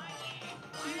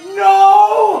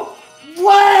 No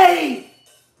way!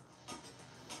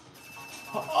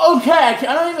 Okay,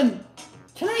 I don't even...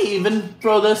 Can I even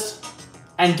throw this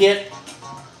and get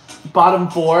bottom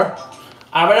 4?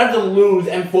 I would have to lose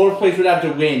and 4th place would have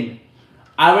to win.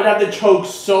 I would have to choke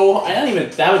so... I don't even...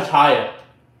 That would tie it.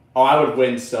 Oh, I would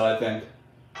win still, I think.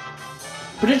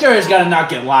 Pretty sure he's gotta not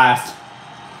get last.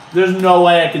 There's no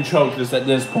way I can choke this at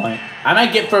this point. I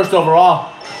might get 1st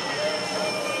overall.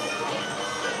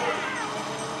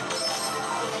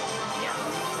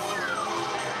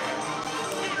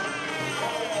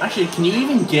 Actually, can you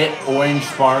even get orange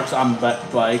sparks on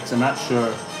bikes? I'm not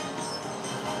sure.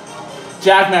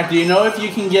 Jack Mac, do you know if you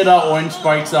can get orange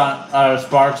sparks on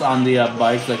the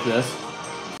bikes like this?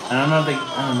 I don't know.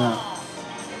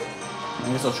 I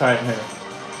guess I'll try it here.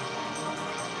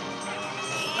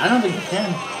 I don't think you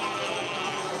can.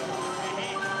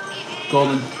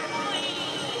 Golden.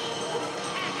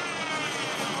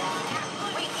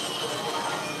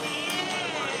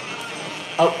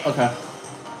 Oh, okay.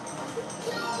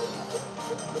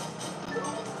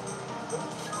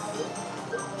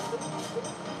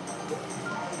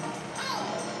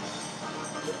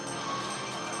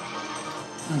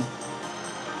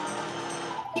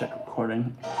 Check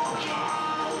recording.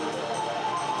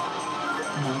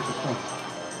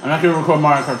 I'm not gonna record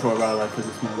Mario Kart Tour, by the way, because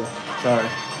it's movie. Sorry.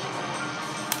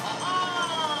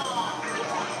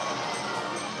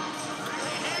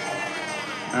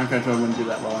 Mario Kart Tour wouldn't do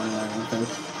that well anyway, I don't think.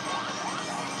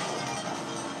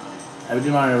 I would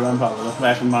do Mario Run probably.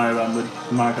 Actually, Mario Run would.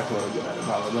 Mario Kart Tour would do better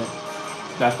probably.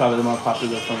 That's probably the most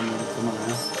popular phone in the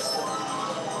moment.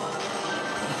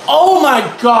 Oh my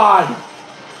god!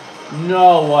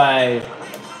 No way.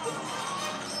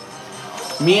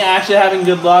 Me actually having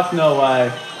good luck? No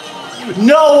way.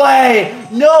 No way!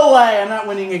 No way! I'm not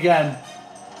winning again.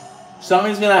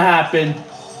 Something's gonna happen.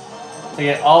 Like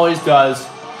it always does.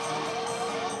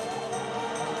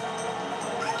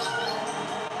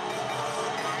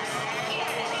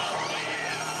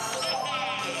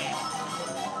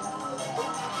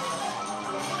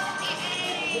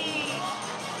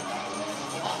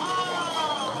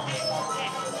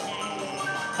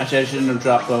 Actually, I shouldn't have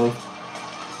dropped both.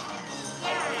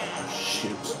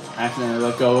 Shoot. I accidentally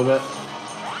let go of it.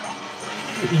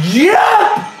 Yep!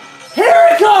 Here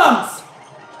it comes!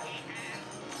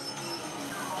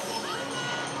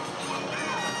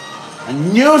 I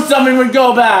knew something would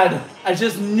go bad. I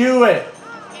just knew it.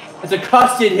 It's a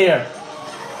custard here.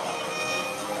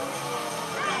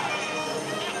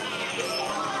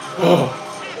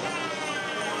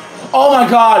 Oh my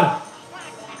god!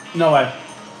 No way.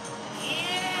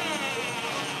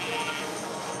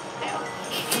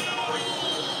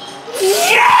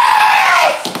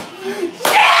 Yes!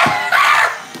 Yes!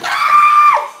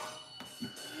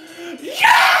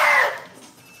 Yes!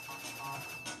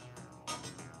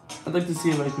 I'd like to see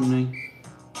if I can make...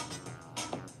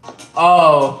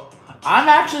 Oh, I'm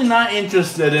actually not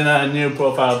interested in a new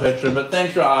profile picture, but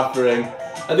thanks for offering.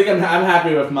 I think I'm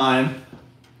happy with mine.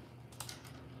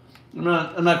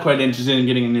 I'm not quite interested in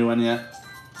getting a new one yet.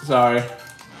 Sorry.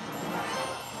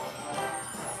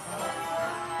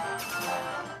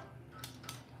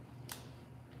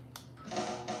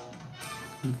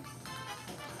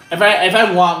 If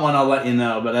I want one, I'll let you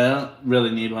know, but I don't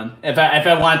really need one. If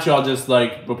I want to, I'll just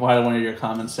like reply to one of your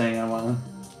comments saying I want one.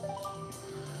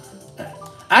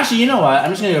 Actually, you know what?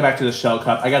 I'm just gonna go back to the shell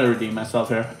cup. I gotta redeem myself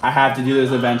here. I have to do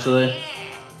this eventually.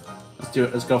 Let's do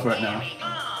it. Let's go for it now.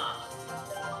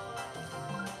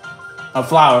 Oh,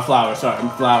 flower. Sorry,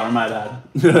 flower. My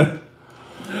bad.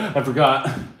 I forgot.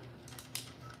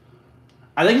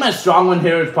 I think my strong one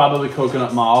here is probably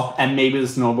Coconut Mall, and maybe the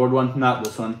snowboard one. Not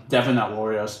this one. Definitely not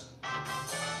Warriors.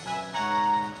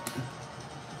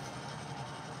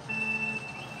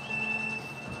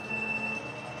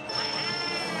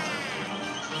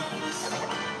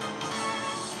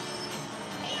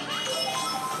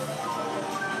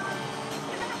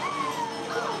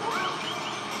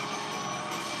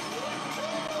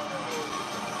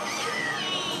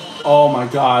 Oh my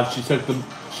god, she took the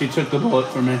bullet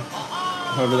for me.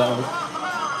 Whoever that was.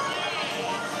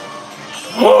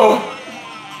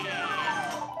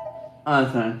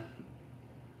 Okay.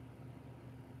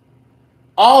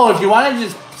 Oh, if you want to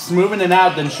just smoothing it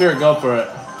out, then sure, go for it.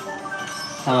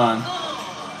 Hold on.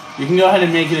 You can go ahead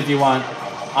and make it if you want.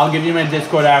 I'll give you my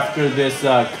Discord after this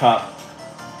cup.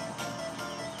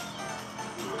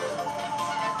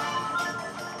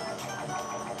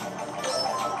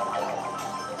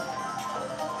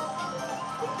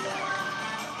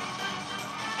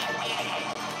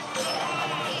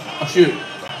 Oh shoot.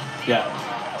 Yeah.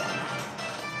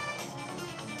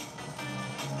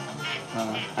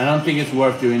 I don't think it's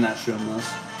worth doing that shroomless.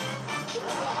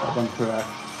 If I'm correct.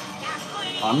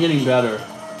 I'm getting better.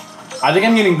 I think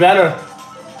I'm getting better.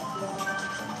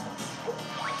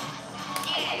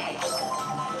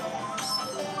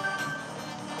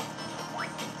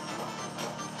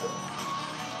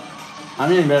 I'm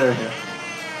getting better here.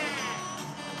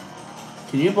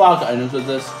 Can you block items with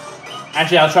this?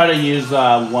 Actually, I'll try to use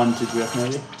one to drift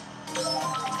maybe.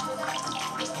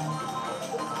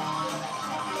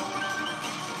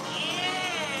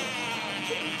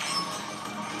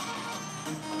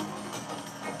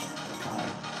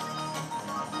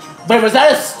 Wait, was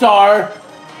that a star?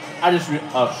 I just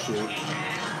oh shoot.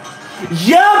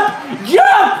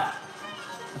 Yup!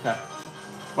 Okay.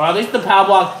 Well, at least the power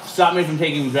block stopped me from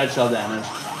taking dread shell damage.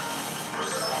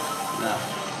 No.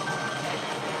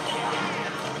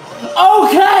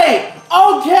 Okay!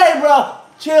 Okay, bro!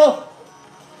 Chill.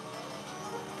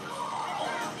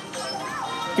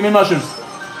 Give me mushrooms.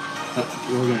 Oh,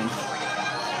 we're gonna...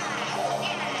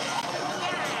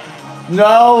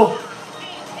 No!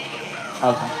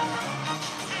 Okay.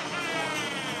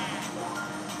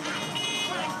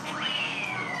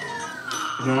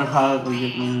 Probably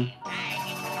get me.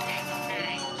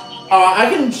 Oh, I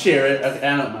can share it. Okay,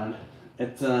 I don't mind.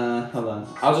 It's hold on.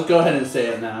 I'll just go ahead and say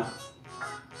it now.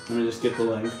 Let me just get the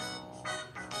link.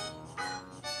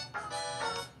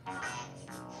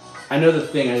 I know the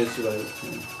thing. I just wrote it.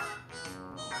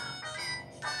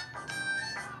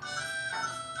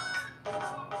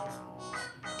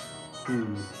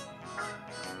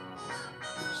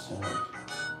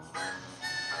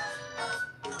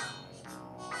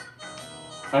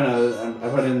 I know, I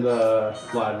put in the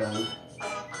live round.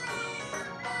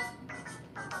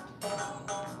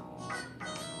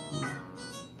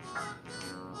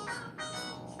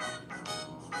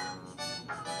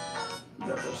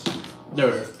 There it is. There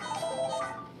it is.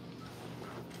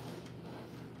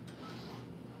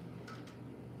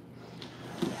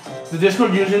 The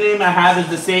Discord username I have is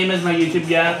the same as my YouTube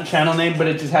channel name, but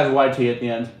it just has YT at the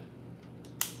end.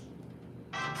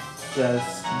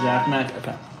 Just Jack Mac.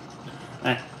 Okay.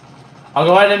 Alright. I'll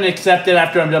go ahead and accept it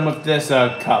after I'm done with this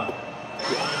cup.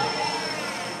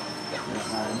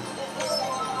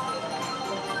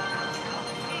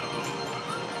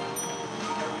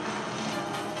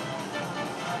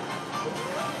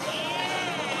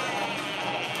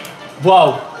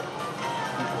 Whoa.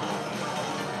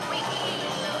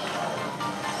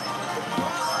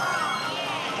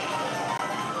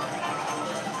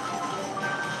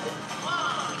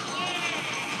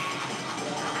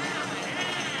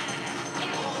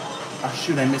 Oh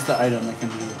shoot, I missed the item I can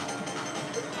do.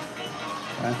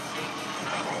 Okay.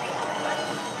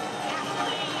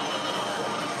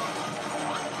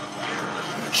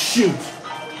 Shoot!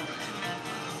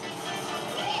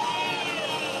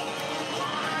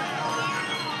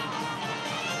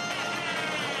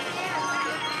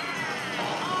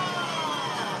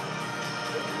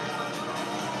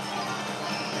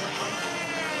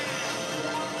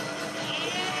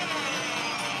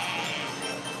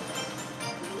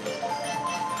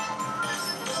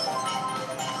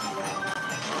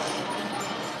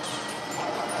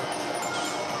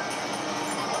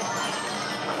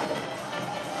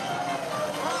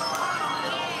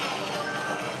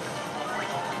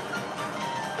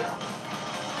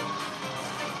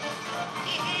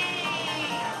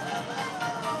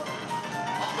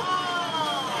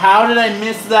 How did I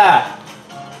miss that?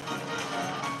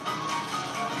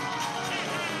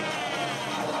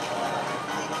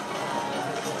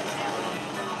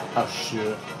 Oh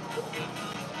shoot.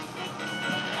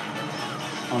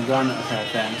 I'm done. Okay,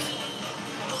 thanks.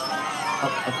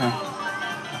 Oh, okay.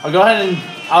 I'll go ahead and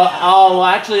I'll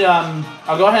actually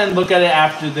I'll go ahead and look at it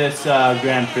after this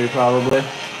Grand Prix probably.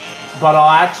 But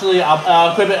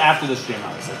I'll equip it after the stream,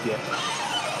 obviously. Yeah.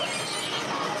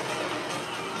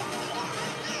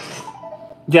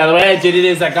 Yeah, the way I did it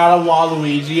is I got a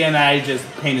Waluigi and I just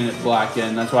painted it black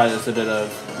in. That's why there's a bit of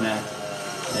meh.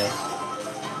 Yeah.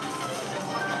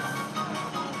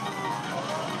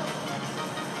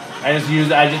 I just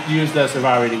used the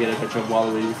Survivor to get a picture of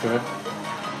Waluigi for it.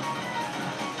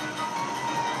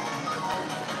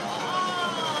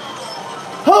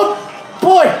 Oh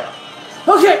boy!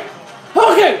 Okay!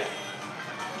 Okay!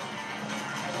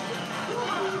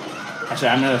 Actually,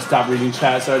 I'm gonna stop reading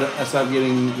chat so I stop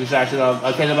getting distracted.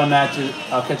 I'll catch up on matches.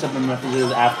 I'll catch up on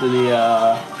messages after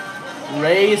the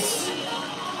race.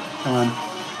 Come on.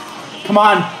 Come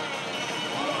on!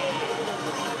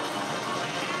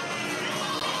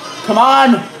 Come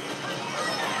on!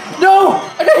 No!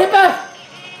 I got hit back!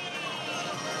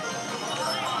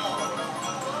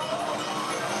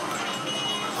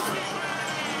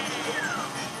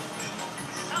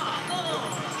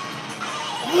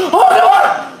 Oh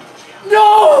no!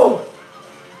 No!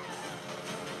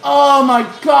 Oh my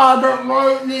god, that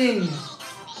lightning!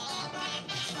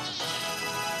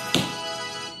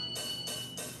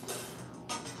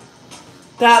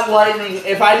 That lightning,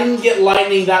 if I didn't get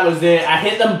lightning, that was it. I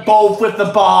hit them both with the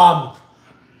bomb.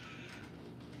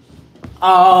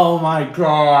 Oh my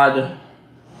god.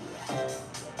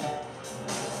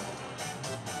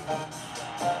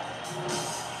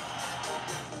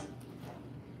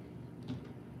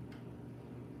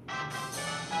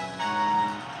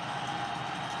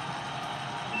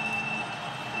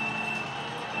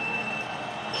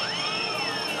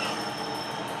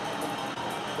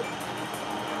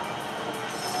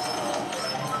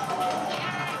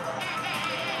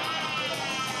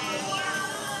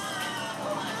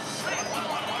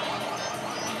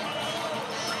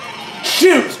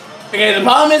 Shoot! Okay, the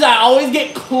problem is I always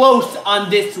get close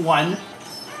on this one,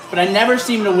 but I never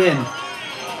seem to win.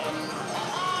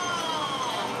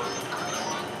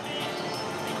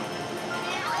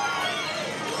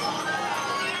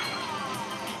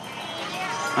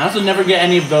 I also never get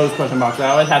any of those question boxes. I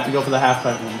always have to go for the half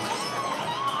pipe ones.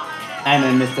 And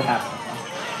I missed the half pipe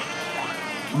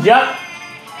one. Yup!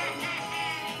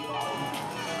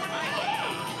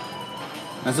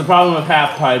 That's the problem with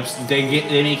half pipes. They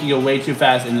make you go way too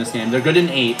fast in this game. They're good in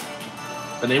 8,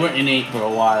 but they weren't in 8 for a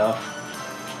while.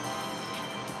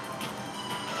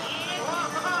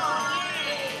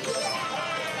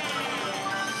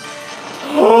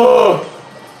 Oh!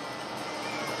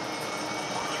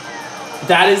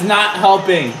 That is not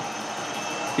helping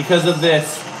because of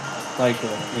this. Likely,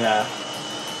 yeah.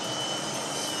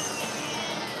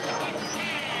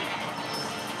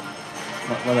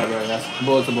 Whatever. That's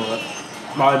bullet's a bullet.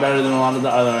 Probably better than a lot of the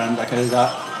other ends I could have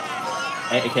got.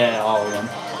 AKA all of them.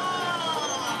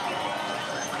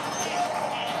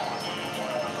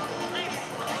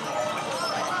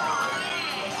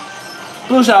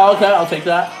 Blue shell, okay, I'll take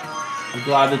that. I'm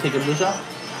glad to take a blue shell.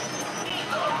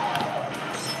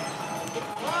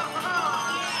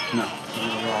 No,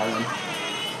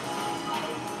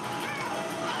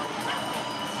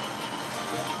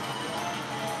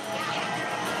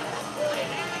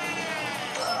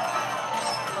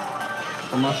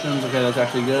 the mushrooms, okay, that's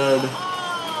actually good.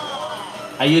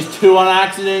 I used 2 on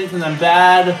accident because I'm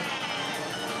bad.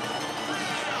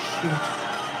 Shoot.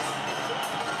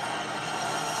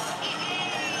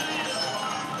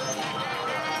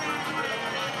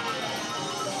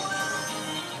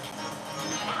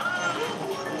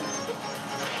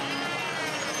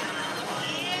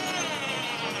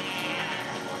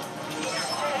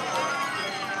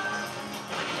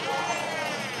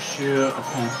 shoot.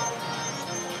 Okay.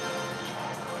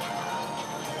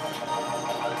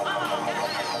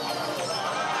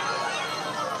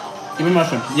 Give me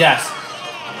mushroom. Yes.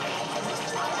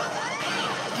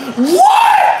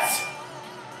 What?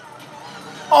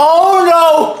 Oh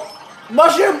no!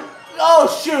 Mushroom! Oh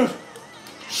shoot!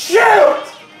 Shoot!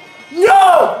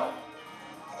 No!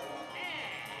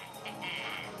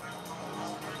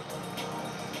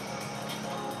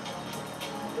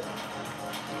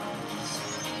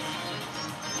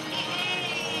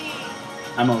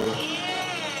 I'm over.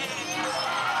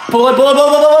 Pull it, pull it, pull it, pull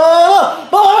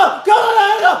it, pull it, go, go,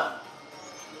 go, go!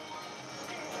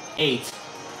 8.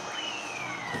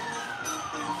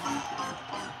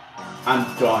 I'm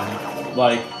done.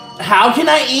 Like, how can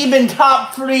I even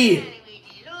top 3?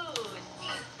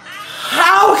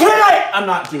 How can I? I'm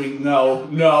not doing, no,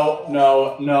 I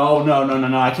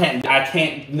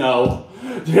can't, no.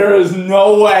 There is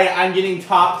no way I'm getting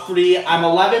top 3. I'm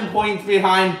 11 points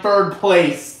behind 3rd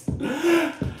place.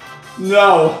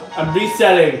 No, I'm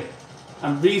resetting.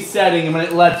 I'm resetting when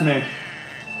it lets me.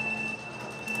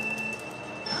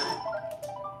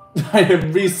 I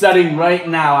am resetting right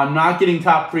now. I'm not getting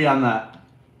top 3 on that.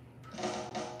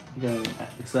 Okay,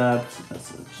 accept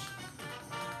message.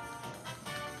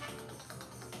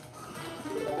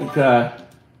 Okay.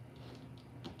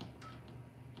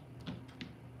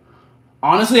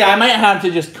 Honestly, I might have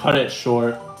to just cut it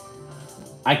short.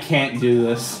 I can't do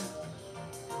this.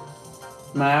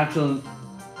 My actual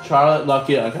Charlotte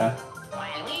Lucky, okay.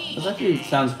 This actually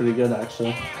sounds pretty good,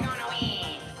 actually.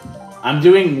 I'm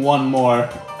doing one more.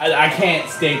 I can't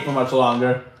stay for much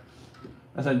longer.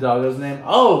 That's my doggo's name.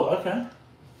 Oh, okay.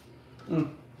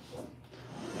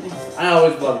 I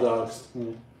always love dogs.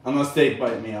 Unless they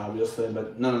bite me, obviously,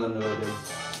 but none of them really do.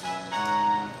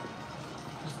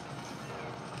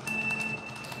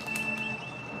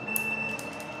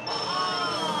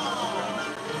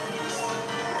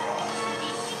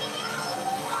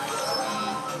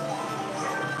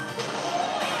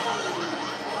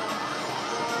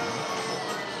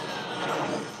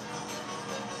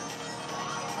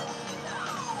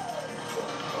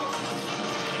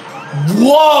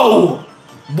 Whoa!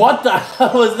 What the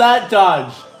hell was that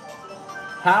dodge?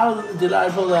 How did I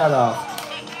pull that off?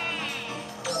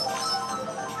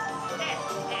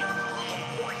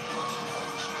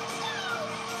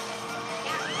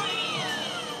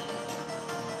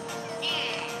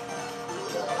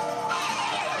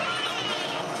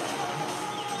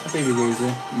 Baby Daisy.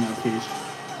 No, Peach.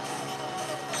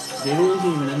 Baby Daisy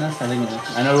even in that? I think it is.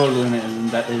 I know Rosalina isn't.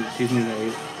 That is, she's new to 8.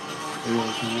 Baby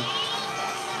Daisy.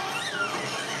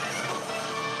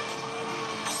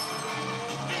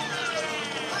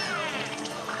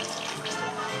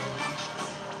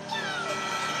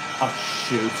 Oh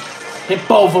shoot. Hit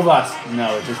both of us!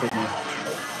 No, it just hit me.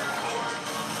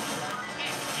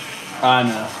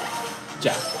 No.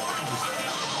 Jack.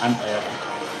 I'm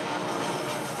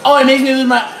Oh, it makes me lose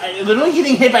my... Literally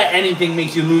getting hit by anything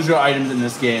makes you lose your items in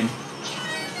this game.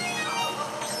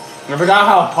 I forgot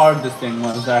how hard this thing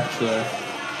was, actually.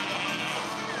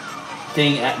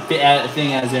 Thing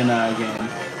as in a game.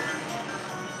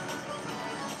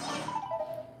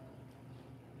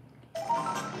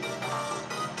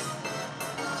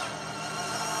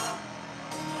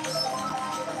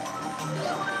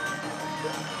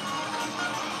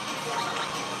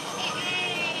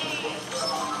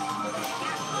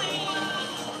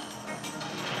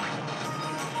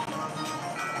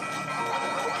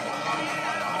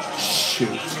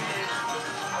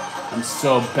 I'm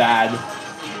so bad.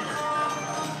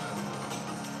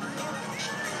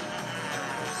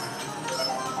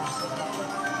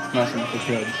 Mushroom for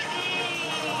good.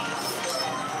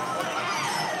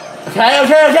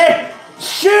 Okay.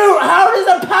 Shoot! How does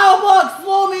a power block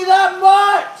slow me that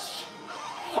much?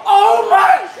 Oh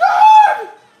my god!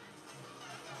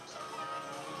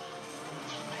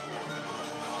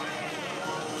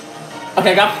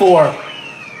 Okay, I got 4.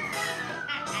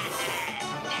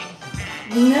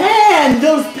 Man,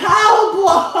 those power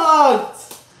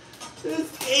blocks!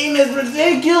 This game is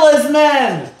ridiculous,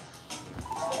 man!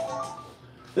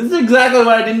 This is exactly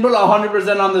why I didn't put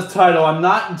 100% on this title. I'm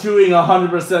not doing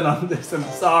 100% on this, I'm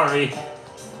sorry.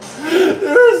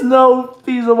 There is no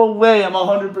feasible way I'm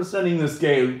 100%ing this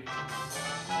game.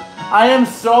 I am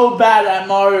so bad at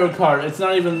Mario Kart. It's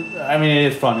not even, I mean,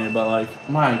 it is funny, but like,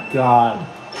 my god.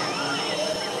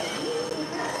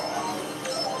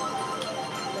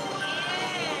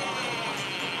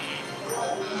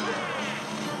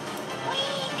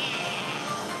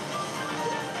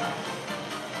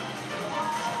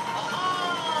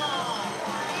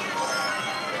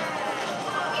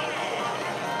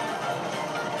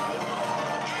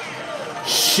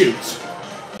 Shoot.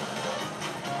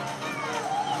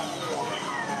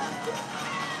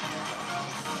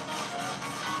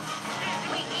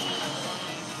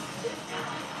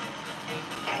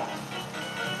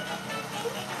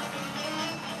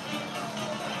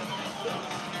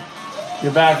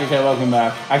 You're back? Okay, welcome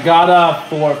back. I got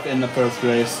 4th in the first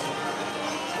race.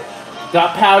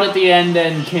 Got powed at the end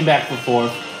and came back for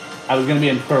 4th. I was gonna be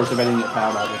in 1st if I didn't get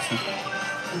powed, obviously.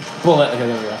 Bullet, okay,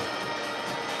 there we go.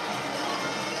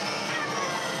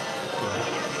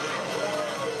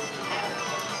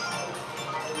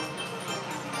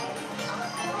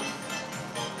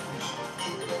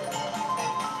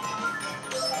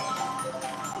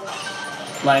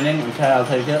 Lightning, okay, I'll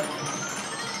take it.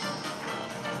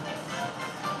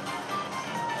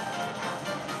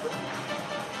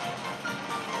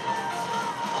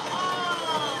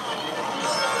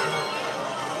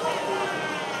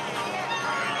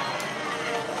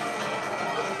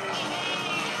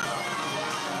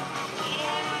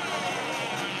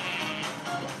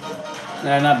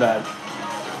 Nah, not bad.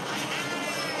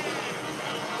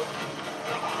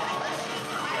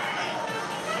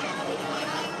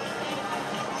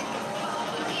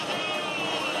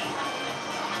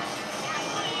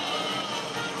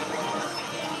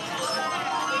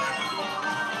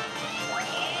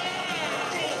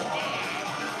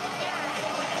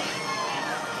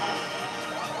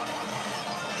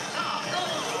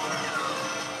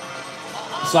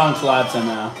 The song slaps in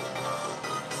now.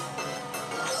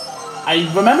 I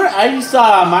remember I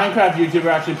saw a Minecraft YouTuber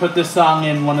actually put this song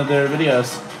in one of their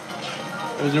videos.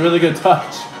 It was a really good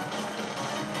touch.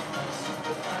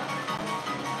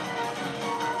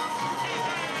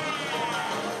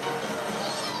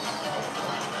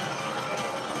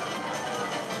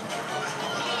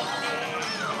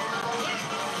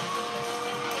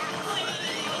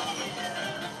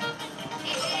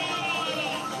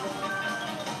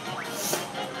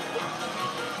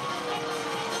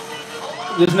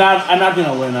 I'm not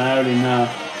gonna win, I already know.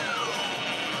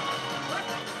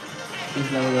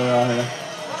 He's never go out here.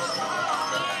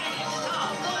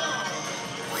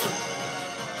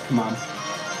 Come on.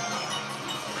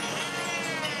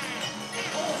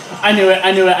 I knew it,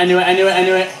 I knew it, I knew it, I knew it, I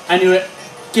knew it, I knew it.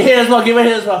 Get hit as well, get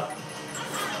hit as well.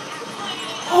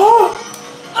 Oh!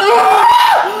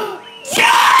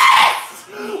 Yes!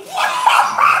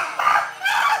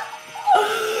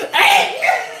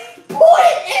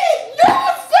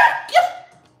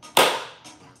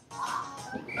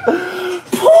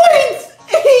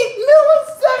 0.8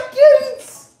 milliseconds!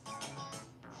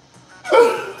 Oh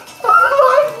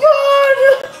my god!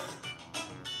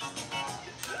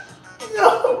 No!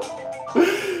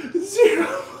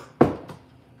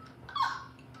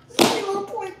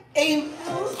 0.8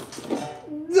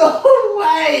 milliseconds! No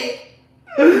way!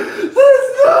 There's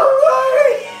no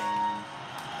way!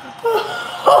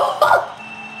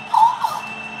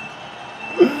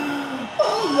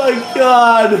 Oh my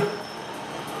god!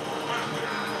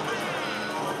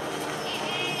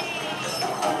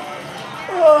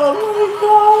 Oh my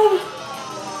god!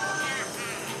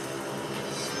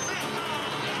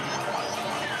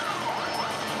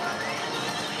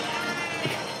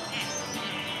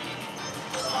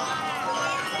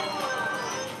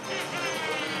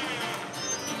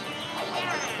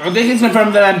 I think it's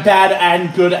confirmed that I'm bad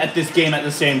and good at this game at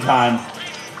the same time.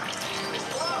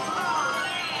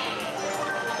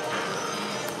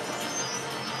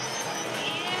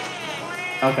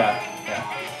 Okay, yeah.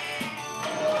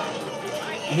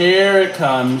 Here it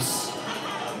comes.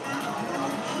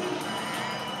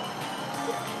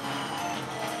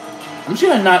 I'm just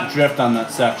gonna not drift on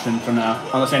that section for now,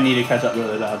 unless I need to catch up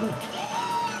really badly.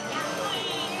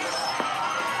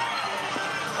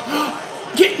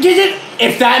 Get it!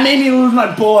 If that made me lose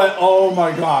my bullet, oh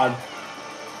my god.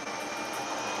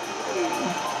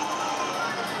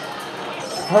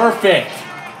 Perfect.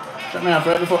 Shut me off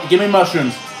right before. Give me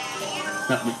mushrooms.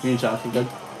 No, green shot. Okay, good.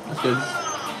 That's good.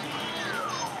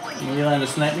 Can you land a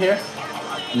snipe here?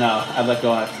 No, I'd let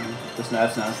go after. That's not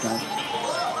a snipe. It's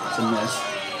a miss.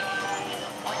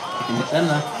 I can hit them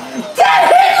though. Did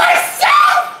hit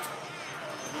myself!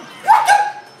 What the?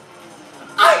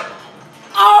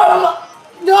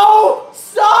 No!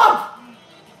 Stop!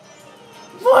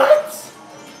 What?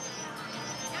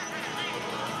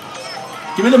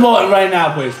 Give me the bullet right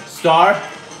now, please. Star.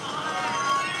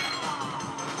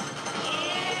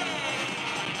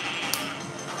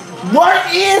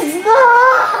 What is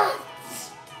that?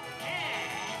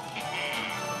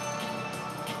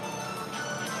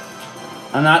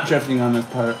 I'm not drifting on this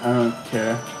part. I don't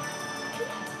care.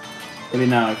 Maybe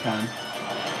now I can.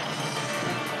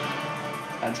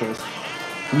 Bad choice.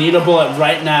 Need a bullet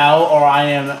right now, or I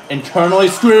am internally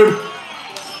screwed.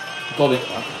 Goldie.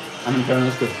 Okay. I'm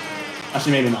internally screwed.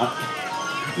 Actually, maybe not.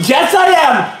 Yes, I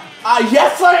am!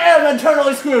 Yes, I am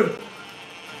internally screwed!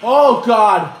 Oh,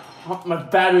 God. Oh, my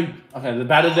battery. Okay, the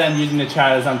battery that I'm using the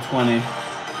chat is on 20.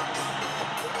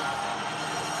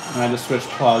 And I just switch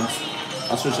plugs.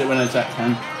 I'll switch it when it's at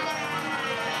 10.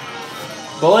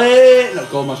 Bullet! No,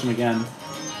 gold mushroom again.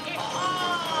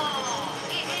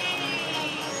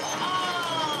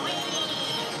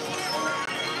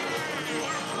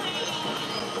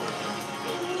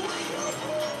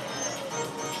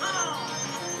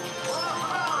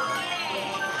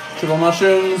 Triple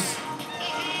mushrooms.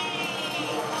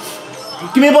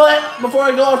 Give me a bullet before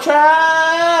I go off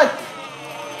track!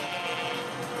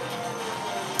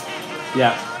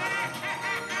 Yeah.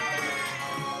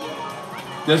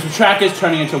 This track is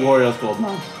turning into Wario's Gold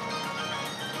now.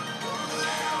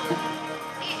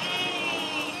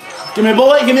 Give me a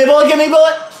bullet, give me a bullet, give me a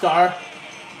bullet! Star.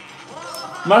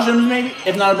 Mushrooms maybe?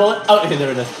 If not a bullet. Oh, okay, there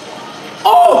it is.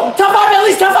 Oh! Top 5 at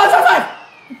least! Top 5, top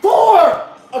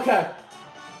 5! 4! Okay.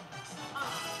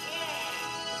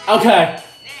 Okay.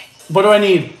 What do I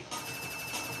need?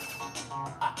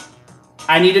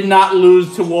 I need to not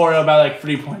lose to Wario by like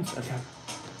 3 points. Okay.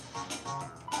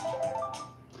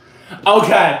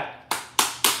 Okay.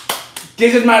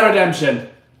 This is my redemption.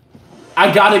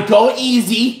 I gotta go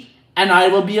easy, and I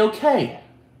will be okay.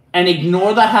 And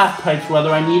ignore the half pipes whether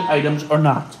I need items or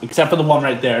not. Except for the one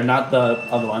right there, not the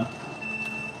other one.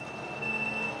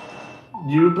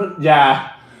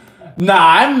 Yeah. Nah,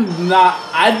 I'm not.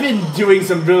 I've been doing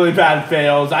some really bad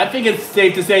fails. I think it's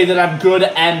safe to say that I'm good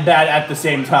and bad at the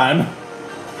same time.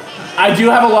 I do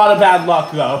have a lot of bad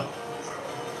luck, though.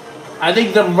 I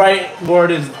think the right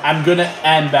word is I'm good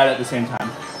and bad at the same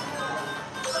time.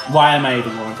 Why am I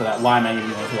even going for that? Why am I even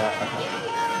going for that? Okay.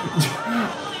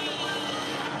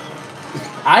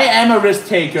 I am a risk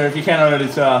taker, if you can't already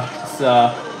tell.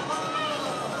 So,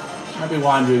 might be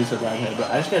why I'm doing so bad here, but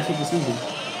I just gotta take this easy.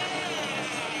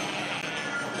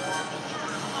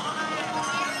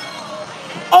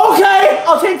 Okay,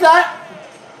 I'll take that.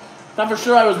 Thought for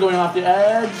sure I was going off the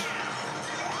edge.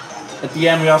 At the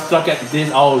end, we all stuck at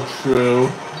this. Oh, true.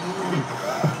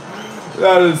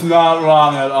 That is not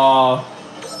wrong at all.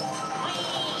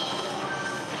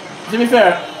 To be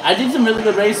fair, I did some really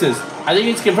good races. I think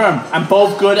it's confirmed. I'm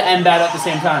both good and bad at the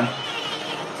same time.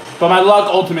 But my luck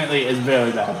ultimately is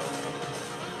very bad.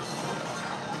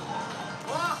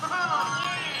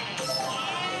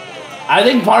 I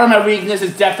think part of my weakness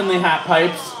is definitely hat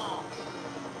pipes.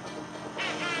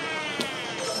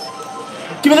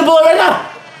 Give me the bullet right now!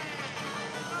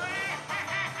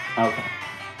 Okay.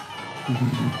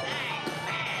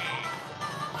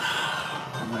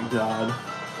 Oh my god.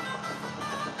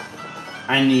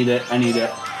 I need it. I need it.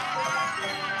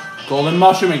 Golden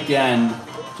mushroom again,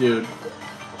 dude.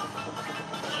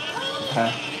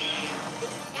 Okay.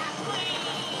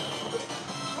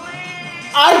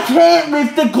 I can't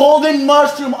reach the golden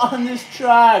mushroom on this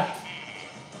track.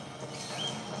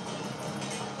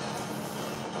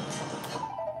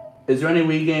 Is there any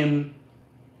Wii game?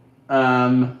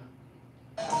 I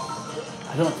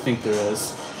don't think there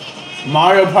is.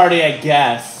 Mario Party, I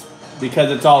guess, because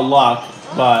it's all luck,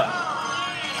 but...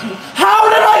 How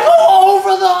did I go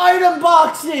over the item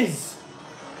boxes?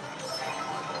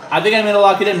 I think I'm gonna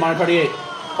lock it in, Mario Party 8.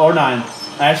 Or 9.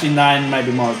 Actually, 9 might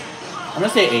be more. I'm gonna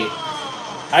say 8.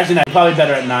 Actually, 9. Probably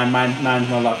better at 9. 9's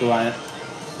more lucky on it.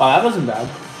 Oh, that wasn't bad.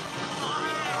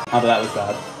 Oh, but that was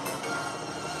bad.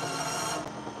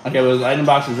 Okay, well, the item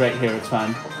box is right here. It's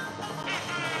fine.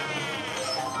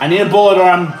 I need a bullet or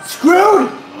I'm screwed!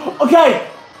 Okay!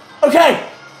 Okay!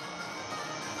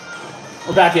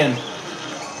 We're back in.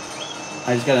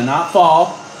 I just gotta not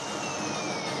fall.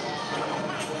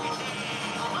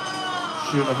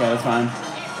 Shoot, okay, that's fine.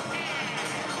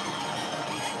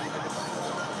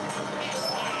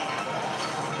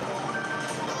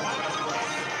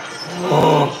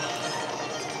 Oh.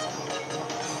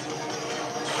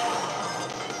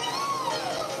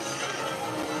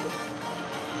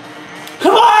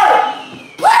 Come on!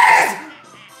 Please!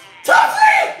 Top 3!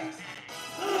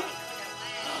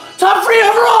 Top 3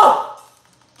 overall!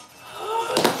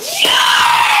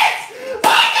 Yes! I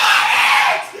got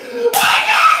it! I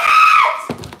got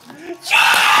it!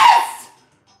 Yes!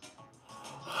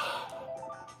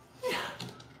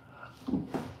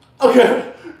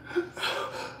 Okay.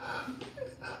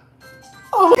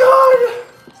 Oh my god!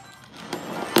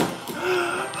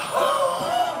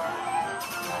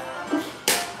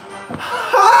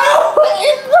 How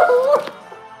in the...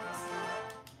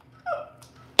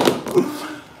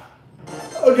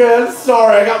 Okay, I'm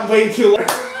sorry, I got way too late.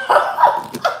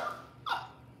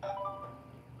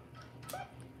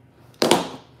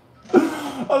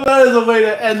 That is a way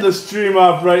to end the stream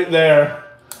off right there.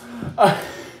 Oh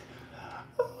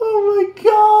my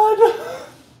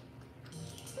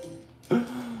god.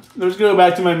 Let's go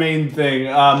back to my main thing.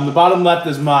 The bottom left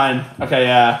is mine. Okay,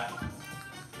 yeah.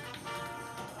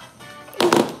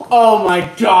 Oh my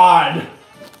god.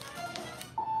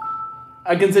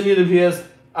 I can send you the PS.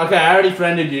 Okay, I already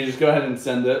friended you. Just go ahead and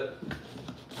send it.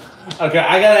 Okay,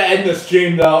 I gotta end the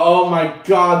stream though. Oh my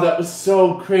god, that was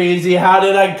so crazy. How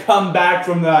did I come back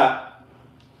from that?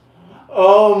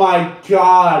 Oh my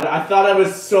god, I thought I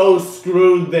was so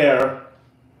screwed there.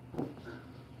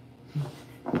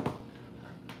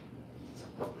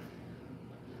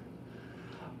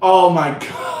 Oh my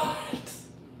god.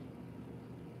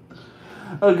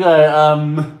 Okay,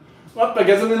 well, I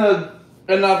guess I'm gonna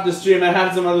end off the stream. I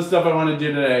have some other stuff I want to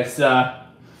do today, so...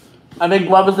 I think,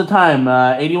 what was the time?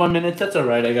 81 minutes? That's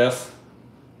alright, I guess.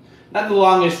 Not the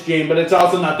longest game, but it's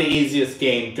also not the easiest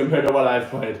game compared to what I've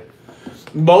played.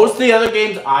 Most of the other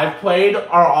games I've played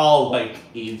are all, like,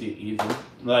 easy.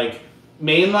 Like,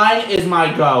 mainline is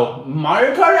my go.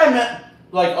 Mario Kart, I'm,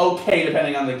 like, okay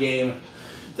depending on the game.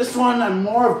 This one,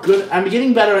 I'm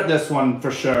getting better at this one,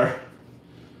 for sure.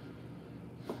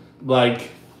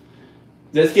 Like,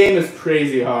 this game is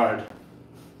crazy hard.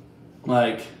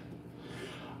 Like...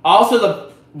 Also,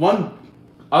 the one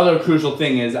other crucial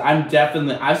thing is I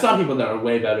saw people that are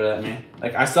way better than me.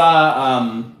 Like, I saw,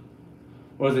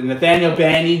 what was it, Nathaniel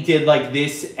Banny did, like,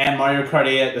 this and Mario Kart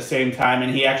 8 at the same time,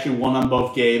 and he actually won on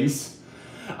both games.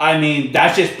 I mean,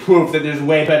 that's just proof that there's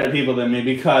way better people than me,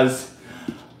 because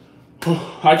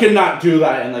I could not do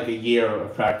that in, like, a year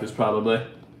of practice, probably.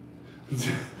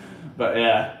 But,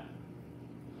 yeah.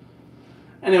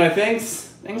 Anyway,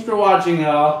 thanks for watching,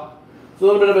 y'all. It's a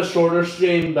little bit of a shorter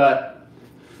stream, but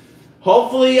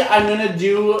hopefully I'm gonna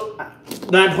do.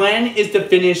 My plan is to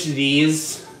finish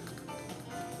these.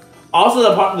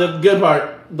 Also, the good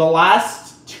part, the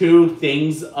last two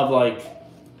things of, like,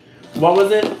 what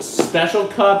was it? Special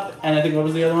Cup, and I think what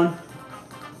was the other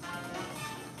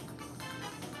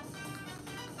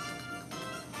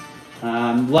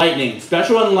one? Lightning.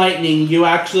 Special and Lightning. You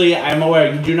actually, I'm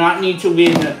aware, you do not need to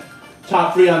win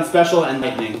top 3 on Special and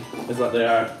Lightning. Is what they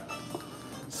are.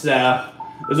 So,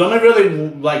 there's only really,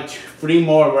 like, 3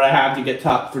 more where I have to get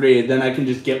top 3, then I can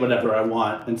just get whatever I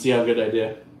want and see how good I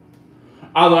do.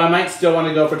 Although, I might still want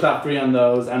to go for top 3 on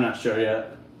those, I'm not sure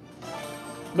yet.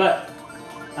 But,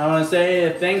 I want to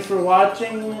say thanks for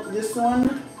watching this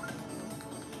one.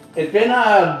 It's been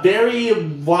a very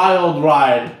wild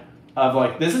ride of,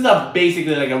 like, this is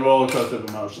basically like a roller coaster of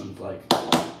emotions. Like,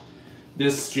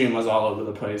 this stream was all over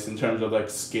the place in terms of,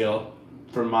 like, skill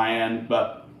from my end,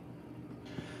 but...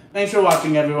 Thanks for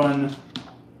watching, everyone.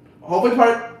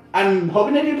 I'm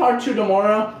hoping to do part 2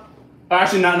 tomorrow. Or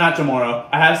actually, not tomorrow.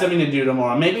 I have something to do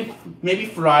tomorrow. Maybe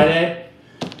Friday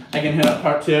I can hit up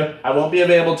part 2. I won't be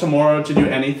available tomorrow to do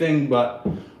anything, but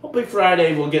hopefully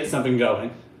Friday we'll get something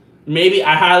going. Maybe,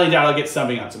 I highly doubt I'll get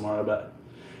something out tomorrow, but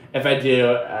if I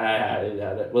do, I highly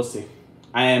doubt it. We'll see.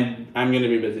 I'm going to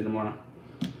be busy tomorrow.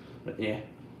 But yeah.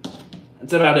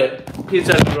 That's about it. Peace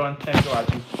out, everyone. Thanks for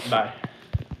watching. Bye.